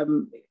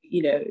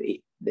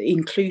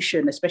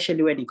inclusion,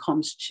 especially when it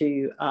comes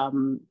to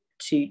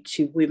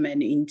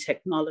women in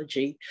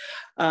technology.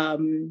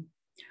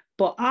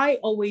 But I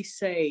always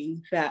say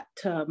that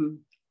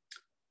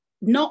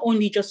not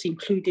only just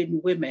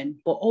including women,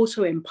 but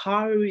also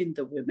empowering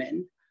the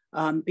women,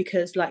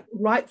 because like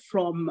right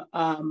from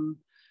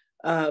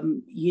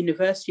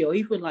university, or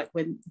even like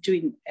when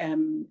doing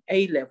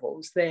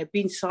A-levels, they're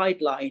being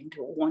sidelined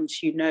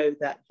once you know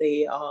that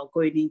they are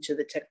going into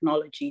the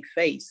technology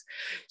phase.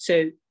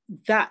 So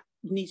that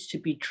needs to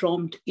be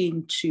drummed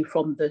into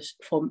from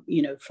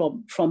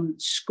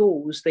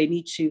schools. They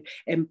need to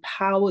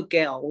empower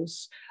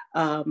girls,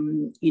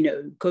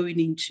 going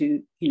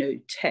into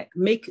tech,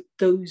 make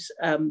those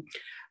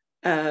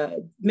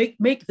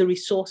make the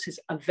resources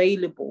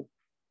available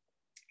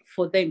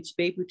for them to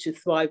be able to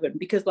thrive. And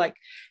because like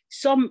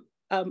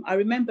I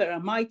remember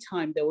at my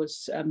time there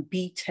was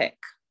BTech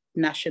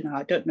National.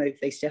 I don't know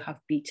if they still have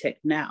BTech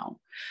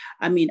now.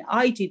 I mean,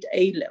 I did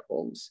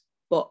A-levels,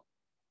 but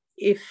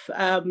if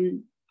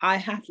I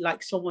had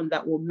like someone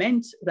that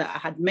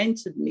had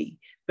mentored me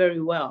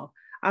very well,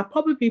 I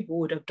probably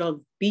would have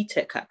done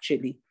BTech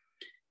actually.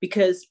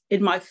 Because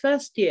in my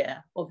first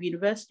year of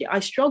university, I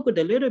struggled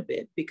a little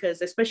bit,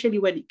 because especially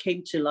when it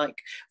came to like,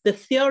 the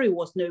theory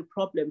was no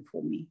problem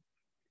for me.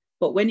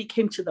 But when it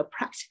came to the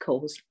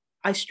practicals,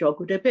 I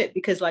struggled a bit,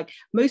 because like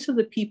most of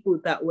the people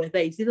that were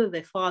there, either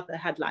their father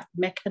had like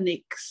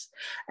mechanics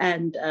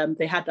and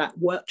they had like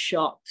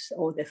workshops,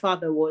 or their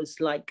father was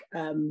like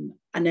an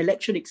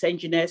electronics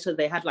engineer. So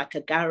they had like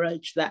a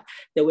garage that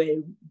they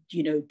were,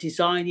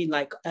 designing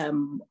like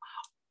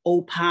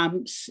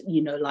op-amps,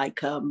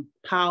 like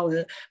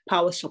power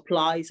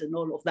supplies and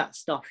all of that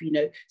stuff,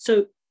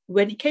 So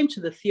when it came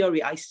to the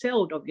theory, I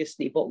excelled,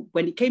 obviously, but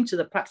when it came to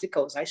the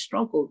practicals, I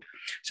struggled.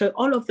 So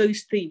all of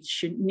those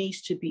things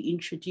needs to be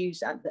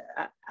introduced at the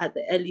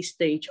early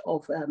stage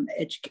of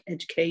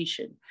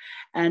education.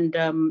 And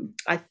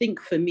I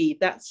think for me,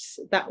 that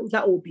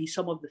will be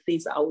some of the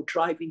things that I will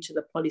drive into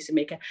the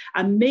policymaker,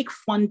 and make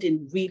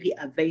funding really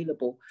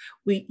available.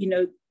 They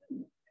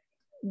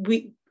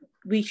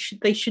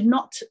should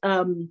not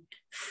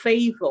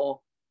favor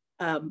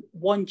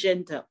one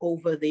gender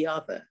over the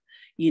other.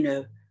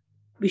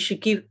 We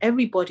should give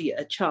everybody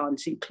a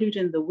chance,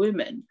 including the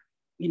women,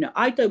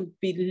 I don't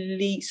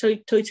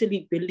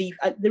totally believe,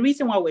 the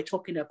reason why we're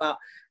talking about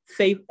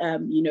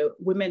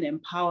women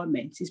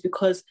empowerment is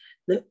because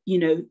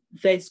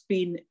there's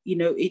been,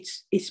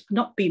 it's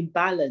not been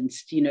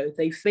balanced.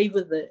 They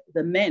favor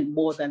the men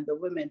more than the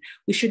women.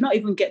 We should not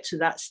even get to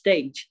that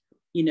stage.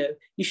 You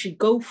should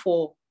go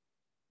for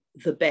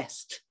the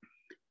best.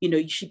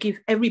 You should give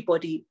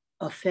everybody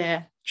a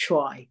fair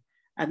try,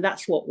 and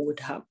that's what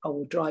I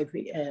would drive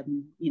it.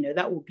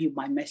 That would be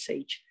my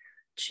message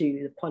to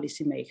the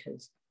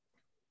policymakers.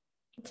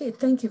 Okay,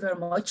 thank you very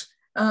much.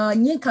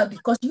 Yinka,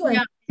 because you are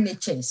in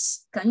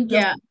NHS, can you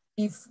just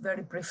give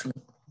very briefly?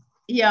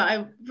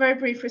 Yeah, a very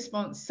brief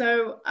response.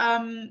 So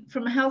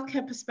from a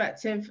healthcare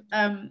perspective,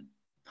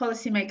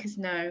 policymakers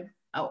know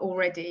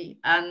already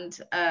and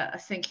are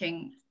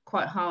thinking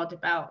quite hard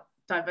about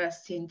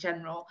diversity in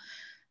general.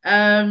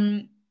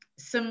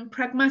 Some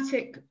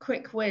pragmatic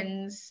quick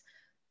wins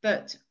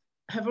that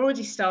have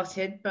already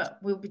started, but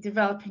will be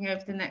developing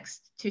over the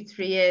next 2 to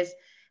 3 years,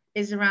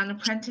 is around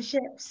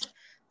apprenticeships.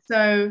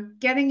 So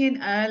getting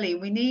in early,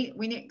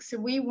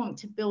 we want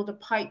to build a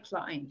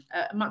pipeline,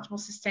 a much more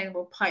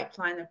sustainable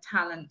pipeline of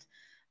talent.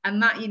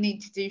 And that you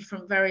need to do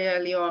from very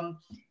early on,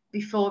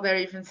 before they're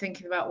even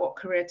thinking about what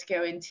career to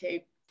go into.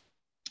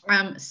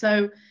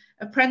 So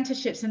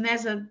apprenticeships, and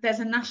there's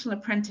a national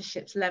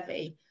apprenticeships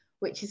levy,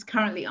 which is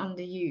currently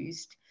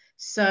underused.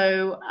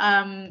 So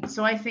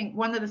I think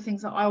one of the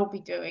things that I will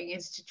be doing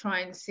is to try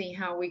and see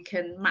how we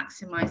can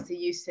maximize the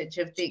usage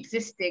of the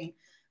existing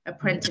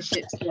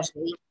apprenticeships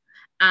levy,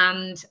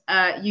 and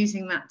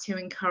using that to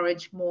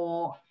encourage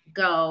more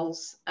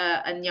girls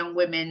and young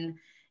women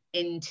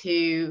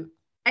into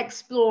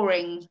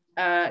exploring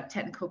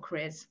technical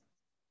careers.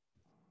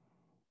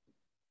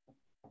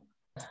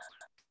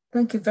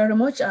 Thank you very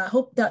much. I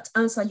hope that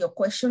answered your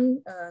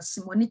question,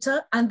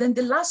 Simonita. And then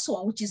the last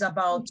one, which is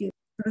about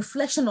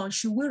reflection on,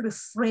 should we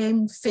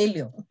reframe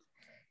failure?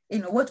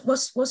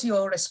 What's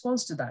your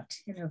response to that,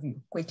 any of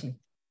you, quickly?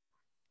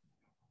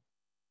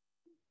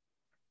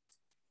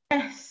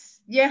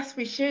 Yes,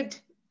 we should.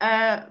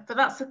 But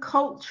that's a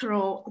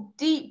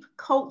deep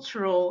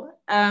cultural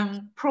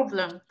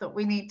problem that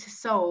we need to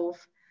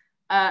solve.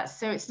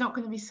 So it's not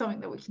going to be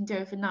something that we can do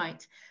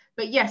overnight.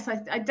 But yes,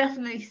 I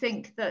definitely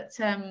think that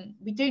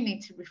we do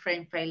need to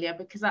reframe failure,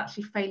 because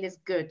actually failure is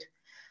good.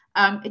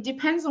 It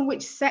depends on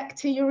which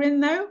sector you're in,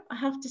 though, I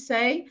have to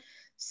say.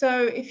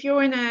 So if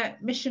you're in a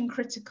mission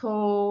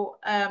critical,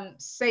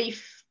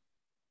 safety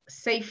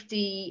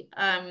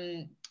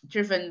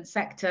driven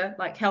sector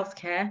like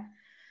healthcare,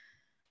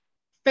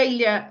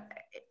 failure,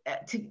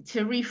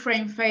 to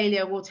reframe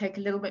failure will take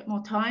a little bit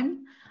more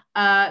time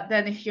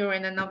than if you're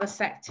in another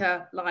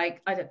sector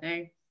like, I don't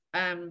know,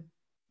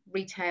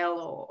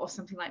 retail or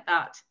something like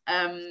that.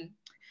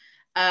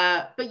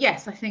 But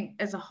yes, I think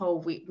as a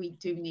whole, we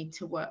do need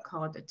to work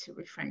harder to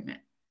reframe it.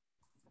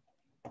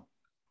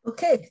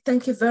 Okay,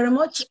 thank you very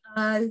much.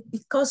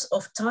 Because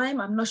of time,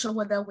 I'm not sure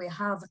whether we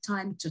have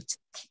time to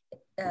take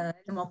any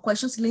more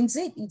questions.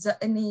 Lindsay, is there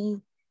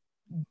any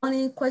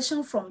burning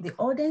question from the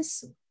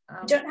audience?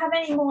 I don't have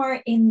any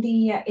more in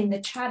the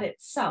chat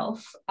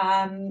itself,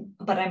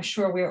 but I'm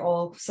sure we're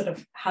all sort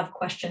of have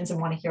questions and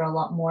want to hear a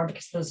lot more,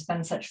 because those have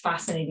been such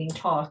fascinating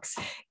talks.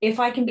 If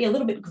I can be a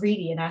little bit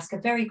greedy and ask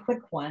a very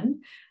quick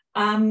one,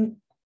 I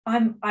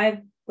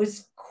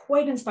was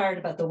quite inspired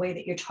about the way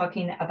that you're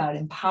talking about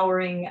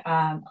empowering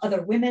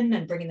other women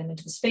and bringing them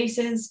into the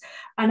spaces,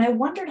 and I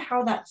wondered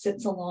how that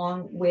sits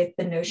along with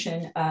the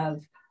notion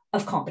of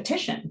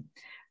competition.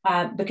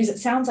 Because it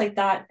sounds like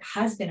that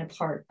has been a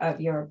part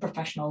of your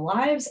professional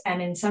lives, and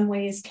in some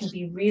ways can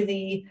be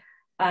really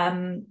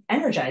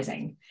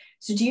energizing.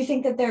 So do you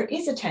think that there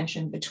is a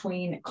tension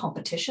between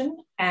competition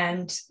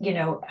and,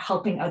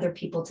 helping other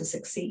people to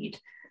succeed?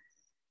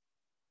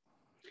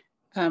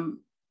 I'll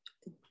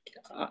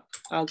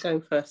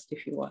go first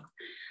if you want.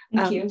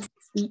 Thank you.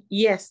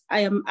 Yes, I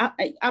am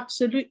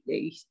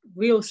absolutely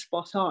real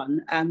spot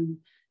on.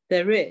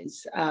 There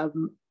is,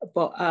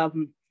 but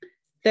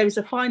there is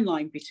a fine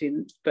line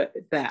between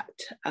that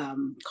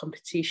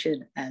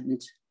competition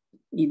and,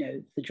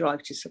 the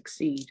drive to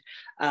succeed.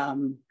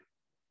 And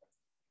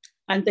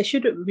there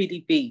shouldn't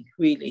really be,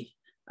 really.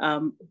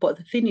 But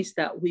the thing is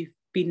that we've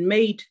been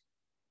made,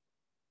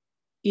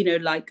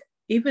 like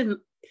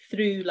even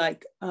through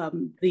like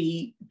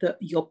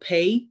your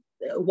pay,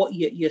 what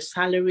your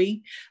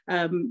salary,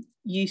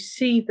 you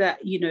see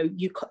that,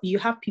 you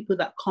have people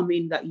that come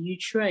in that you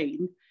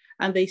train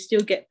and they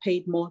still get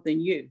paid more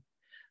than you.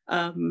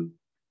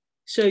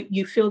 So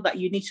you feel that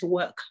you need to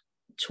work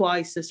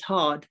twice as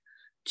hard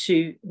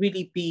to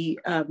really be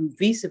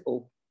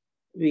visible,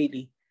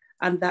 really.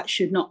 And that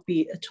should not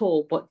be at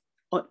all. But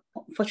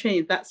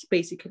unfortunately, that's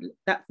basically,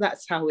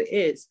 that's how it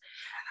is.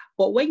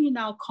 But when you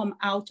now come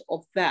out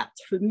of that,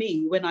 for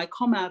me, when I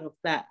come out of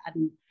that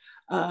and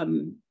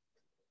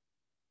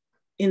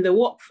in the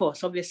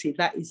workforce, obviously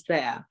that is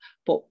there.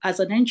 But as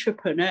an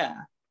entrepreneur,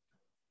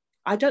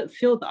 I don't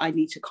feel that I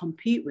need to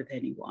compete with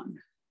anyone.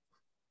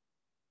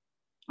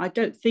 I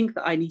don't think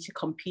that I need to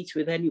compete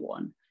with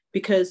anyone,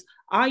 because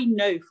I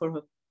know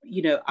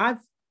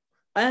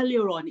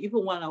earlier on,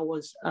 even when I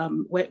was,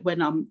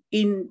 when I'm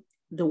in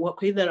the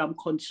work, whether I'm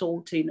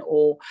consulting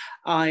or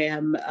I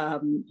am,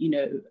 a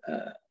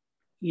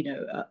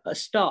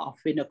staff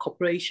in a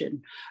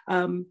corporation,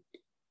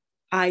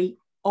 I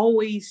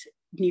always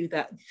knew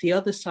that the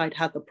other side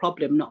had the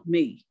problem, not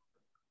me.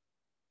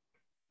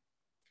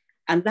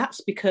 And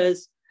that's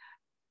because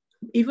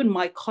even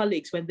my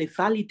colleagues, when they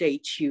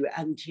validate you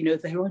and,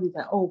 they're only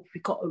like, oh,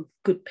 we got a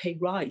good pay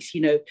rise,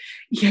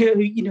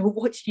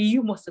 what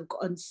you must have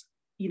gotten,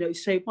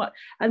 so much.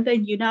 And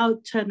then you now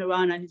turn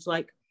around and it's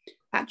like,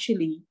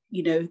 actually,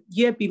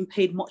 you're being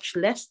paid much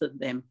less than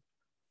them.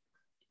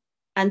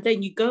 And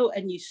then you go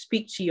and you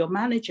speak to your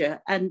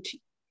manager and,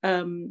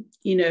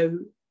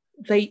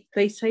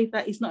 they say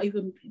that it's not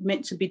even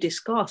meant to be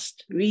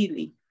discussed,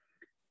 really.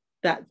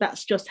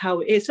 That's just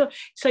how it is.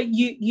 So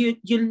you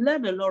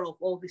learn a lot of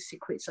all the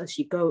secrets as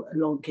you go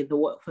along in the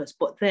workforce,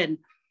 but then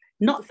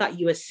not that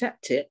you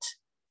accept it,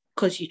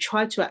 because you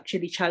try to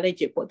actually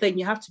challenge it, but then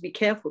you have to be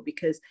careful,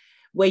 because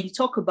when you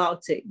talk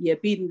about it, you're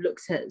being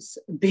looked at as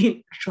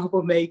being a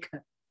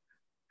troublemaker.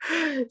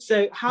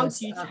 So how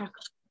do you tackle?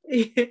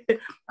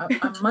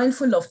 I'm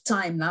mindful of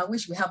time now. I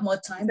wish we have more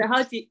time. So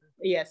how do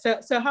you,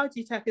 so how do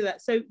you tackle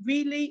that? So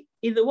really,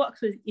 in the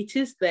workforce, it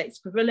is there, it's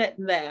prevalent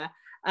there.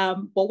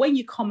 But when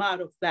you come out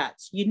of that,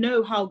 you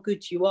know how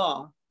good you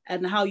are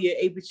and how you're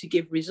able to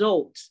give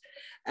results.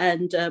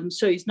 And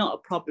so it's not a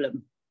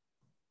problem.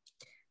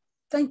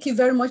 Thank you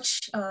very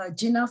much,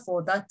 Gina,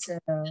 for that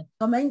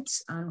comment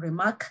and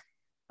remark.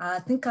 I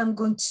think I'm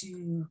going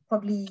to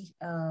probably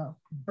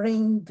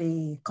bring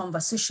the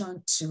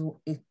conversation to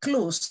a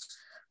close.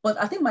 But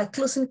I think my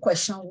closing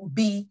question would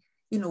be,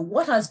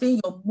 what has been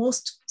your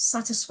most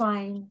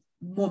satisfying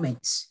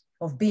moment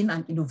of being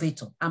an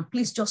innovator? And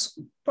please, just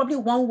probably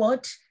one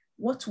word,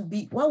 what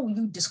will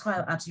you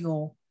describe as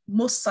your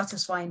most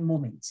satisfying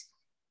moment?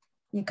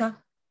 Yinka?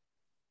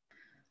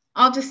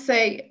 I'll just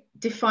say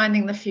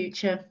defining the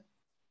future.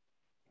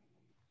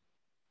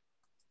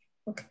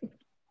 Okay,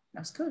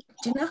 that's good.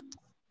 Gina?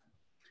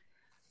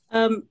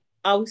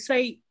 I would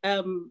say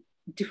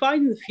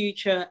defining the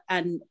future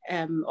and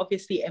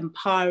obviously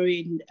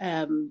empowering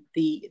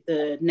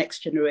the next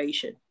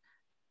generation.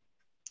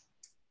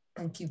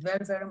 Thank you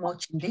very, very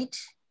much indeed.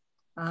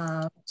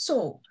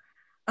 So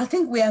I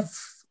think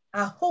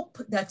I hope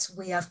that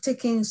we have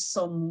taken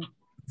some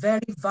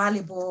very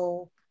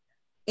valuable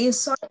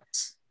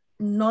insights,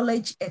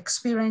 knowledge,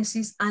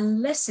 experiences,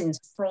 and lessons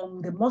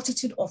from the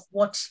multitude of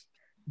what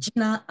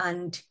Gina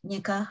and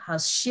Yinka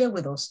has shared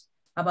with us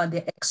about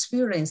their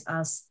experience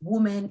as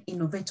women,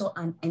 innovator,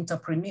 and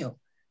entrepreneur,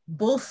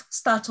 both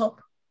startup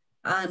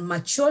and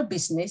mature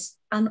business,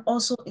 and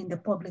also in the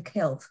public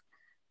health.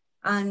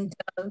 And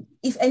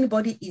if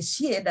anybody is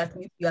here that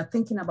you are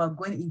thinking about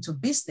going into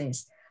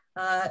business,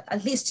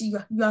 at least you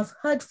have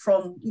heard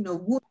from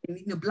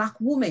women, Black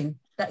women,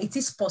 that it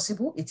is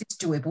possible, it is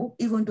doable,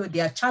 even though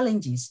there are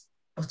challenges,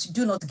 but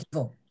do not give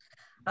up.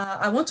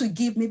 I want to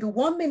give maybe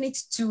 1 minute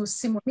to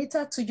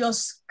Simonita to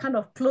just kind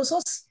of close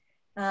us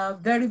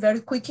very,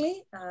 very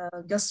quickly.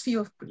 Just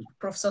feel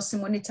Professor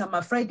Simonita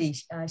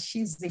Mafredi.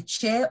 She's the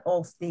chair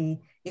of the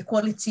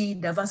Equality,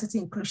 Diversity,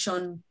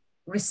 Inclusion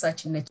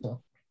Research Network.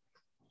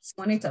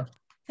 Simonita.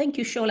 Thank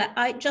you, Sola.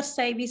 I just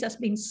say this has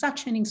been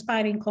such an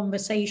inspiring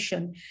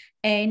conversation.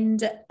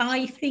 And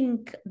I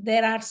think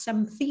there are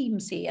some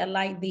themes here,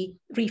 like the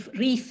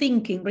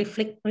rethinking,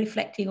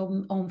 reflecting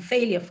on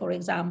failure, for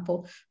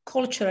example,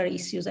 cultural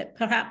issues, that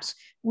perhaps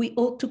we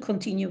ought to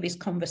continue this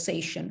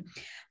conversation.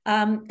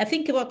 I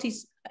think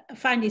I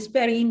find this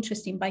very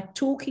interesting by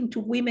talking to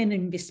women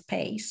in this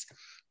space,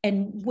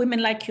 and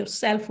women like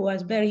yourself who are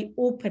very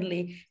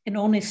openly and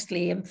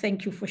honestly, and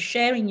thank you for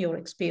sharing your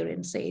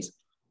experiences.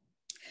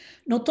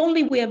 Not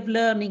only we have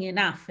learning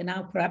enough, and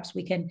now perhaps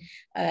we can,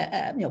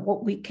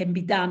 what we can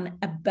be done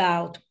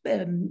about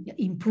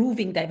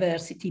improving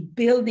diversity,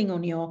 building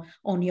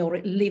on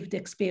your lived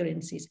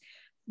experiences,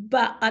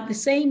 but at the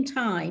same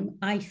time,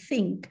 I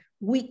think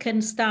we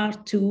can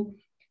start to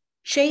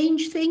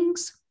change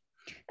things.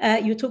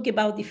 You talk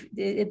about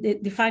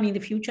defining the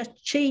future,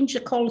 change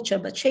the culture,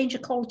 but change the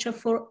culture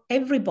for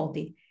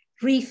everybody,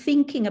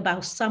 rethinking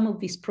about some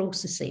of these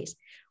processes.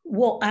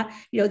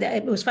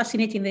 It was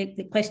fascinating,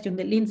 the question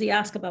that Lindsay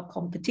asked about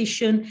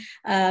competition.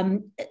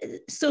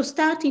 So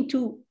starting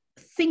to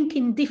think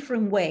in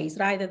different ways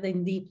rather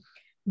than the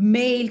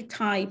male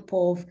type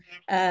of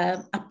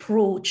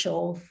approach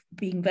of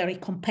being very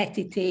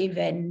competitive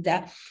and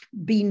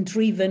being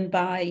driven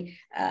by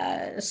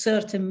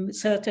certain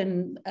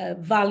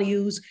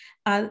values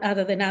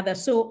other than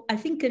others. So I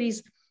think it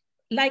is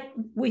like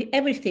with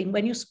everything,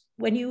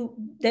 when you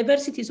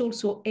diversity is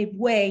also a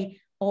way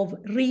of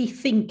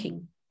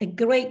rethinking, a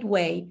great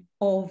way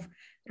of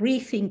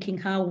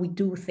rethinking how we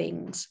do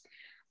things.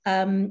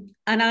 And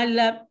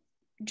I'll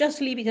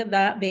just leave it at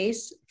that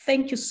base.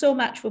 Thank you so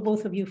much for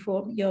both of you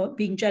for your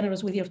being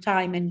generous with your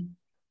time and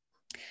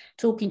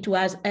talking to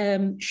us.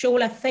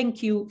 Sola,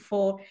 thank you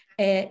for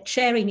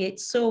chairing it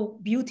so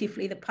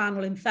beautifully, the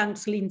panel, and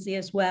thanks Lindsay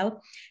as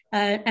well.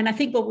 And I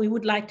think what we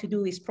would like to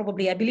do is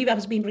probably, I believe it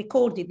has been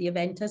recorded, the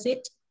event, has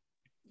it?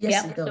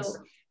 Yes, it does.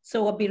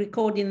 So I'll be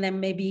recording them,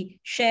 maybe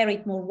share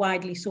it more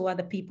widely so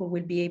other people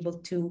will be able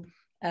to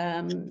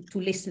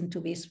listen to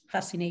this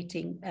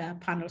fascinating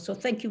panel. So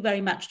thank you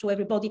very much to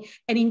everybody,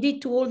 and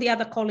indeed to all the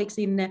other colleagues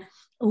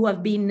who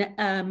have been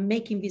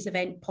making this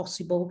event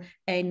possible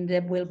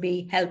and will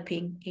be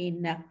helping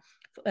in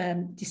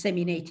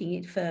disseminating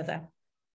it further.